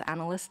records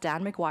analyst,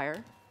 Dan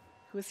McGuire,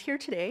 who is here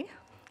today.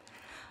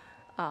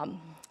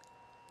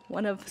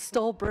 One of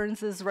Stoll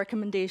Burns's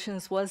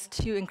recommendations was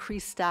to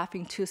increase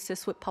staffing to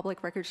assist with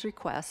public records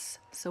requests.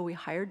 So we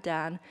hired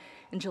Dan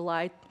in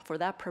July for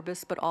that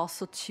purpose, but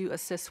also to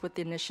assist with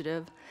the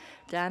initiative.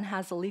 Dan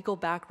has a legal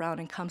background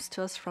and comes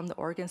to us from the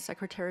Oregon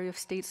Secretary of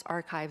State's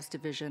Archives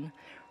Division,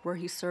 where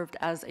he served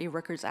as a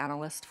records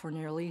analyst for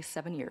nearly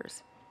 7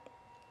 years.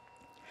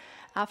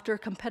 After a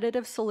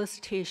competitive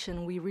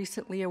solicitation, we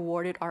recently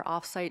awarded our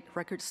offsite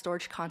record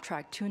storage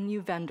contract to a new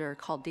vendor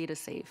called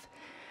DataSafe.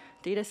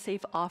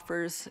 DataSafe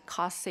offers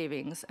cost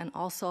savings and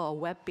also a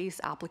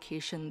web-based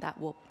application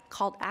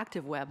called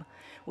ActiveWeb,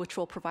 which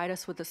will provide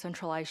us with the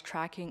centralized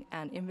tracking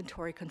and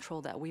inventory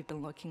control that we've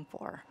been looking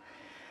for.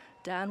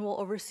 Dan will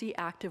oversee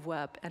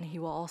ActiveWeb, and he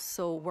will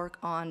also work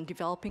on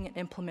developing and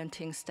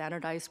implementing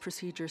standardized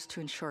procedures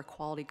to ensure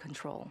quality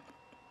control.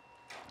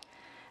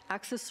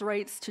 Access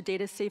rights to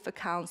DataSafe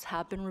accounts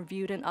have been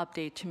reviewed and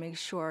updated to make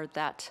sure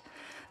that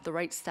the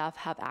right staff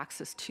have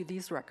access to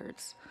these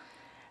records.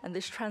 And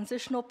this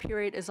transitional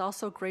period is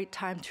also a great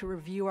time to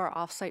review our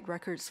offsite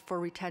records for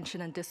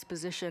retention and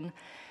disposition.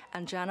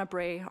 And Jana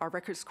Bray, our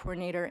records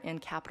coordinator in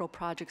capital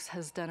projects,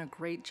 has done a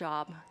great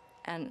job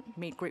and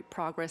made great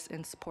progress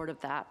in support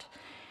of that.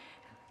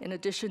 In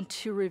addition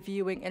to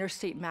reviewing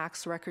Interstate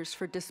Max records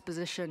for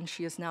disposition,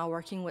 she is now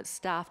working with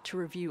staff to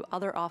review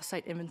other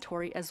offsite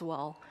inventory as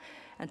well.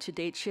 And to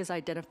date, she has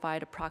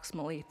identified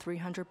approximately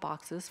 300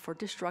 boxes for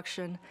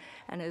destruction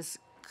and is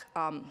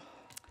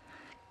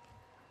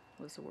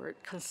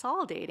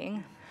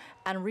consolidating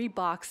and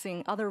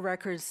reboxing other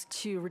records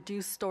to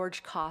reduce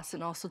storage costs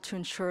and also to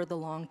ensure the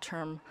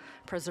long-term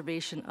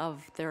preservation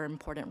of their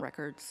important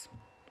records.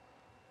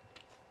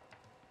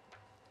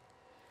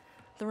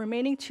 The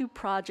remaining 2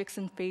 projects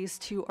in phase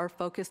 2 are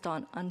focused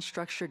on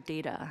unstructured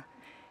data.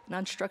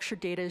 And unstructured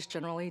data is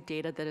generally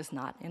data that is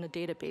not in a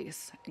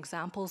database.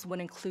 Examples would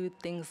include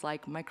things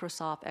like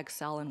Microsoft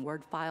Excel and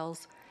Word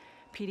files,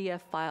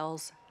 PDF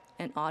files,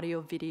 and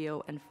audio,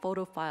 video, and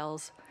photo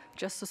files,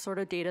 just the sort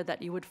of data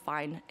that you would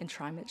find in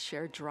TriMet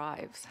shared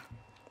drives.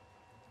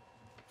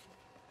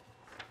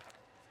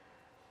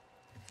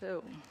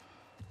 So,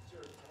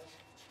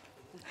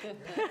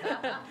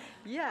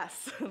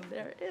 yes,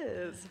 there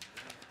is.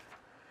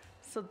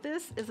 So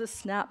this is a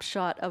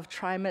snapshot of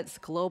TriMet's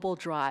global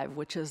drive,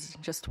 which is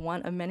just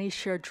one of many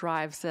shared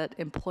drives that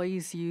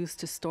employees use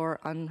to store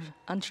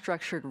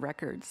unstructured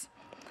records.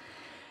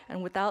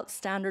 And without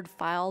standard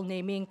file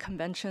naming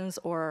conventions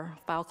or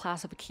file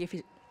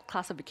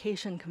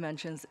classification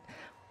conventions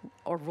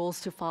or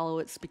rules to follow,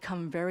 it's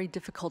become very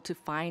difficult to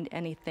find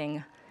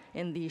anything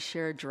in these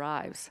shared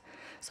drives.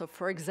 So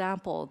for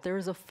example, there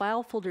is a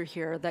file folder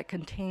here that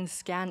contains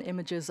scanned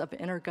images of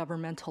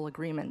intergovernmental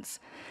agreements.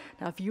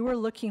 Now, if you were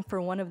looking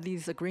for one of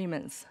these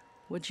agreements,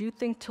 would you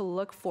think to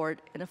look for it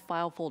in a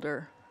file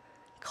folder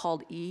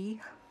called E?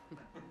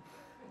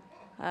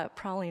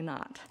 Probably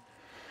not.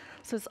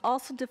 So it's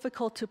also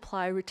difficult to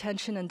apply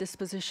retention and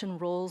disposition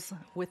rules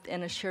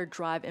within a shared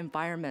drive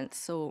environment.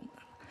 So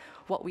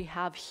what we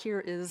have here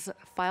is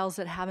files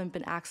that haven't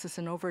been accessed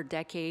in over a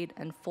decade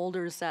and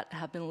folders that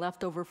have been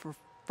left over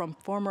from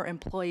former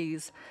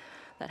employees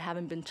that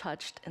haven't been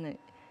touched. And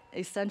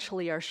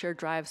essentially, our shared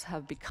drives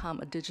have become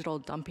a digital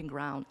dumping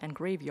ground and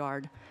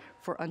graveyard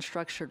for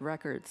unstructured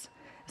records.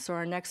 So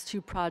our next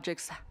two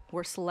projects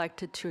were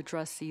selected to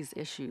address these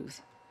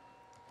issues.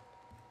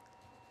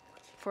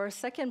 For our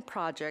second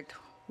project,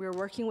 we are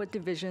working with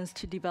divisions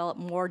to develop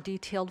more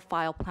detailed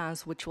file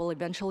plans which will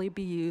eventually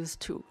be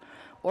used to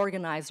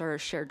organize our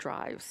shared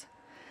drives.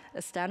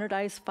 A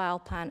standardized file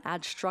plan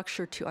adds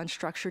structure to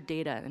unstructured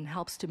data and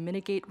helps to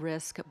mitigate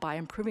risk by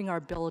improving our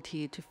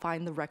ability to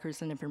find the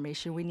records and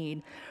information we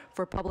need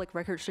for public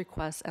records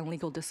requests and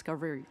legal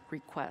discovery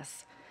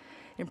requests.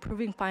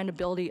 Improving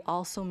findability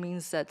also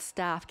means that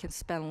staff can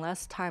spend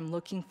less time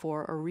looking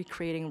for or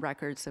recreating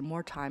records and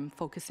more time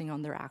focusing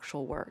on their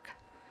actual work.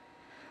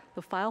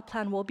 The file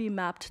plan will be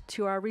mapped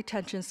to our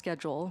retention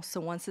schedule,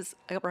 so once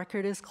a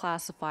record is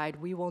classified,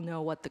 we will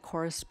know what the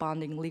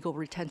corresponding legal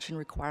retention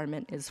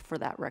requirement is for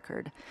that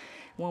record.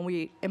 When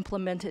we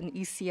implement an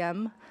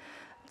ECM,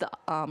 the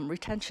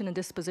retention and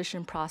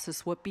disposition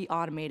process would be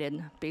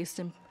automated based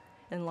in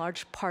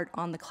large part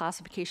on the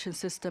classification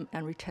system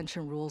and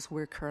retention rules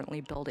we're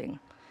currently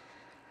building.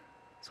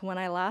 So when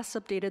I last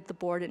updated the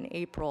board in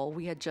April,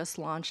 we had just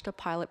launched a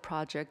pilot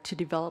project to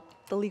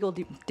develop the legal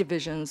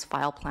division's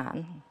file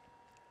plan.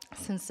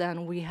 Since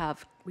then, we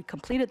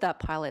completed that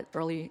pilot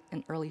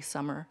early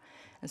summer,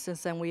 and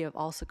since then we have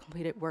also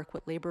completed work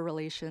with labor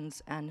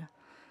relations and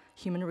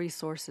human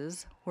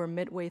resources. We're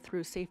midway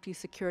through safety,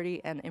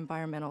 security, and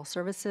environmental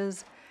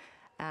services,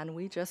 and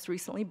we just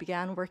recently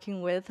began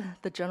working with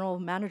the general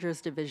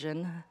manager's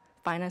division.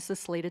 Finance is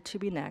slated to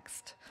be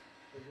next.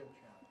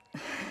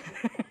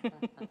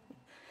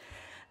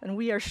 And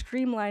we are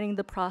streamlining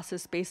the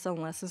process based on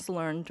lessons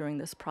learned during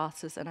this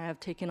process, and I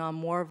have taken on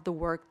more of the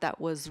work that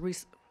was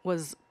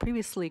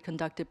previously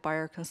conducted by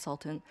our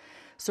consultant,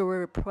 so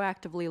we're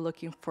proactively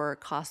looking for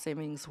cost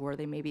savings where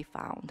they may be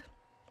found.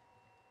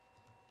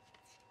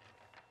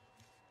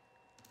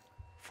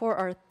 For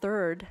our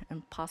third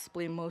and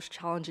possibly most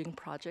challenging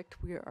project,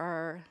 we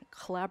are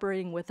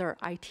collaborating with our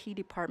IT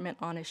department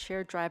on a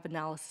shared drive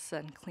analysis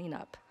and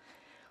cleanup.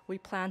 We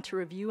plan to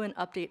review and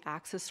update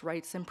access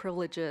rights and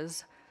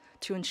privileges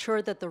to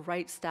ensure that the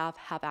right staff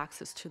have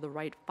access to the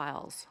right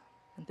files.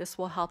 And this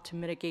will help to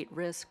mitigate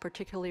risk,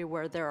 particularly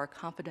where there are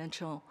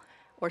confidential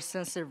or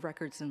sensitive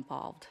records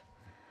involved.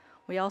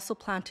 We also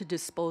plan to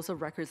dispose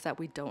of records that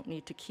we don't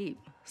need to keep,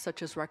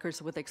 such as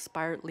records with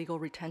expired legal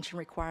retention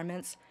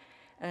requirements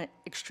and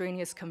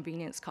extraneous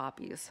convenience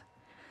copies.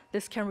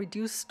 This can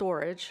reduce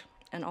storage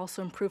and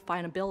also improve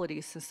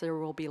findability since there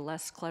will be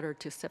less clutter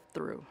to sift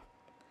through.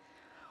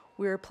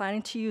 We are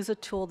planning to use a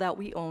tool that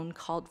we own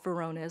called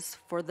Varonis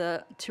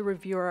to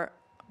review our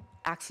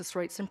access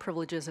rights and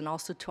privileges and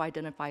also to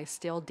identify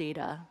stale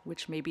data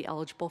which may be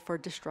eligible for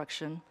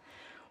destruction.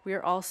 We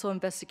are also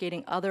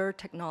investigating other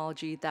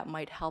technology that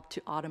might help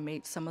to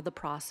automate some of the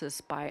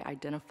process by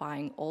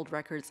identifying old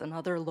records and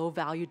other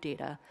low-value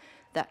data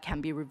that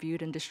can be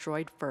reviewed and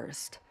destroyed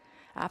first.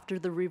 After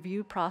the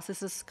review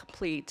process is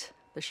complete,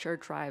 the shared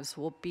drives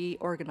will be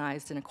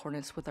organized in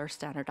accordance with our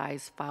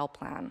standardized file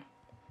plan.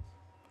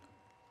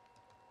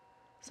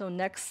 So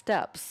next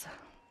steps.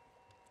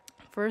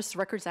 First,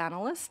 records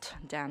analyst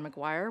Dan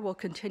McGuire will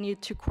continue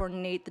to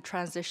coordinate the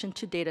transition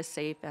to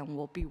DataSafe and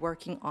will be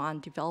working on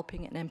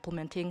developing and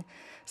implementing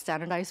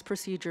standardized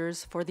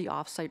procedures for the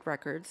offsite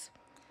records.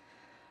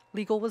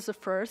 Legal was the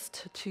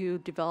first to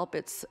develop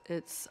its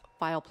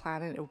file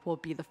plan, and it will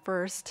be the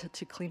first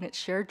to clean its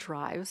shared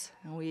drives,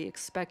 and we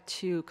expect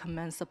to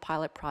commence the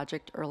pilot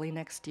project early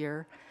next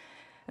year.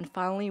 And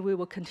finally, we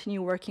will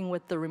continue working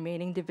with the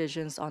remaining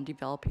divisions on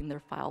developing their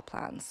file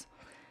plans.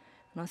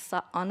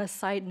 On a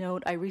side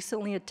note, I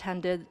recently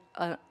attended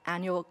an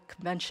annual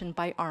convention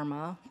by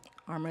ARMA.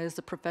 ARMA is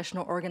the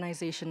professional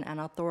organization and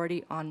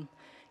authority on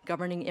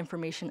governing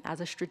information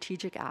as a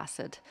strategic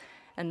asset.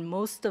 And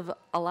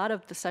a lot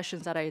of the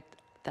sessions that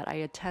I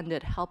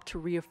attended helped to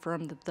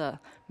reaffirm that the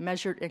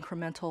measured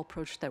incremental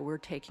approach that we're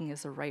taking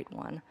is the right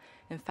one.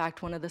 In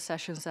fact, one of the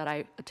sessions that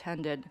I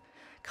attended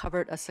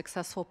covered a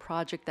successful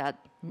project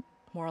that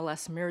more or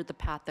less mirrored the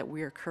path that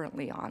we are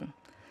currently on.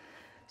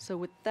 So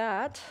with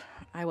that,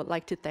 I would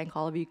like to thank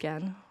all of you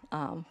again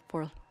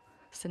for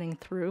sitting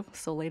through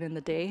so late in the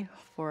day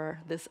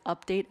for this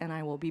update, and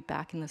I will be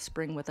back in the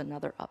spring with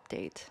another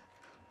update.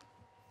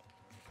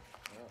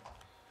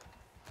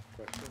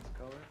 Questions,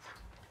 comments?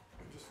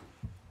 Just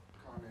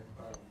comment,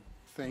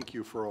 thank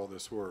you for all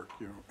this work,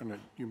 and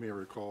you may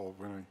recall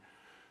when I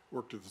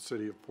worked at the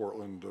City of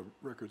Portland, the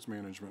records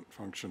management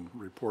function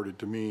reported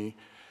to me,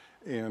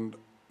 and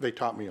they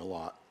taught me a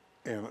lot.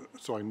 And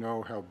so I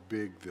know how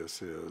big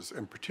this is,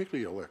 and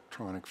particularly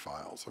electronic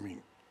files. I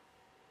mean,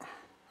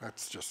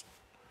 that's just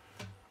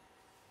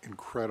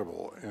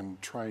incredible. And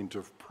trying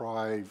to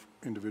pry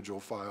individual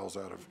files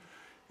out of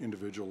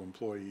individual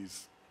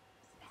employees'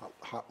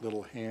 hot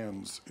little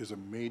hands is a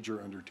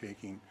major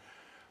undertaking,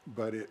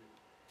 but it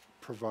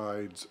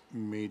provides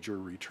major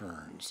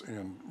returns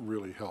and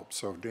really helps.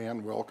 So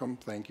Dan, welcome.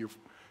 Thank you.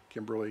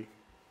 Kimberly,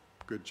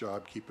 good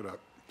job. Keep it up.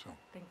 So.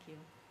 Thank you.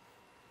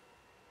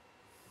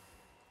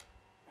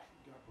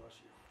 God bless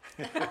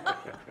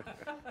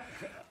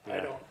you. I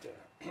don't,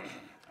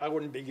 I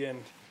wouldn't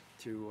begin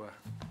to,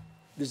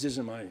 this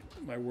isn't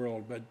my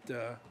world, but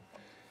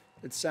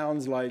it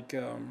sounds like,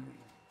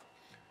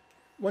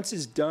 once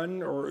it's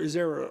done, or is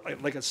there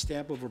like a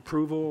stamp of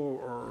approval,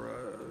 or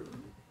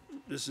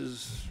this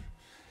is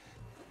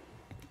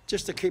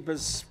just to keep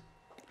us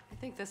I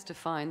think this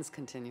defines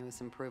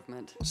continuous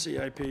improvement.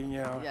 CIP,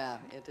 yeah. Yeah,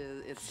 it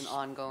is, it's an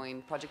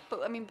ongoing project,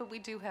 but I mean, but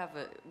we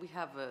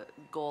have a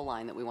goal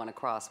line that we want to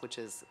cross, which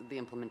is the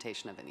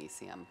implementation of an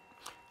ECM.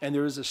 And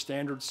there is a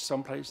standard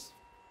someplace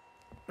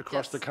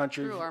across the Yes,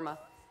 country? through ARMA.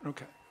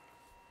 Okay.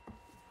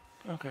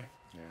 Okay.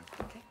 Yeah.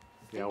 Okay.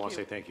 Yeah, I want to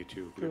say you. thank you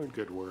too. Good.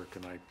 Good work,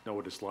 and I know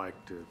what it's like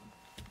to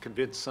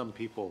convince some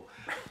people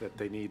that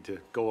they need to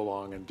go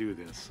along and do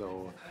this.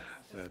 So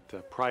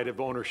that pride of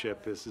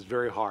ownership is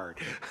very hard.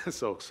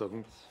 So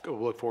we'll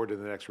look forward to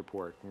the next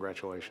report.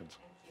 Congratulations.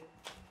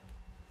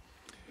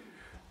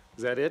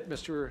 Is that it,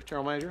 Mr.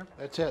 General Manager?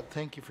 That's it.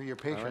 Thank you for your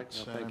All right.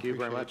 patience. Well, and I thank you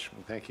very appreciate much.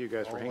 And thank you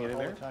guys for all hanging in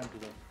all there. the time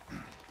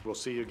today. We'll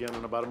see you again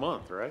in about a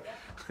month, all right?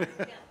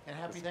 And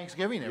happy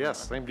Thanksgiving, everyone.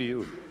 Yes, same to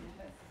you.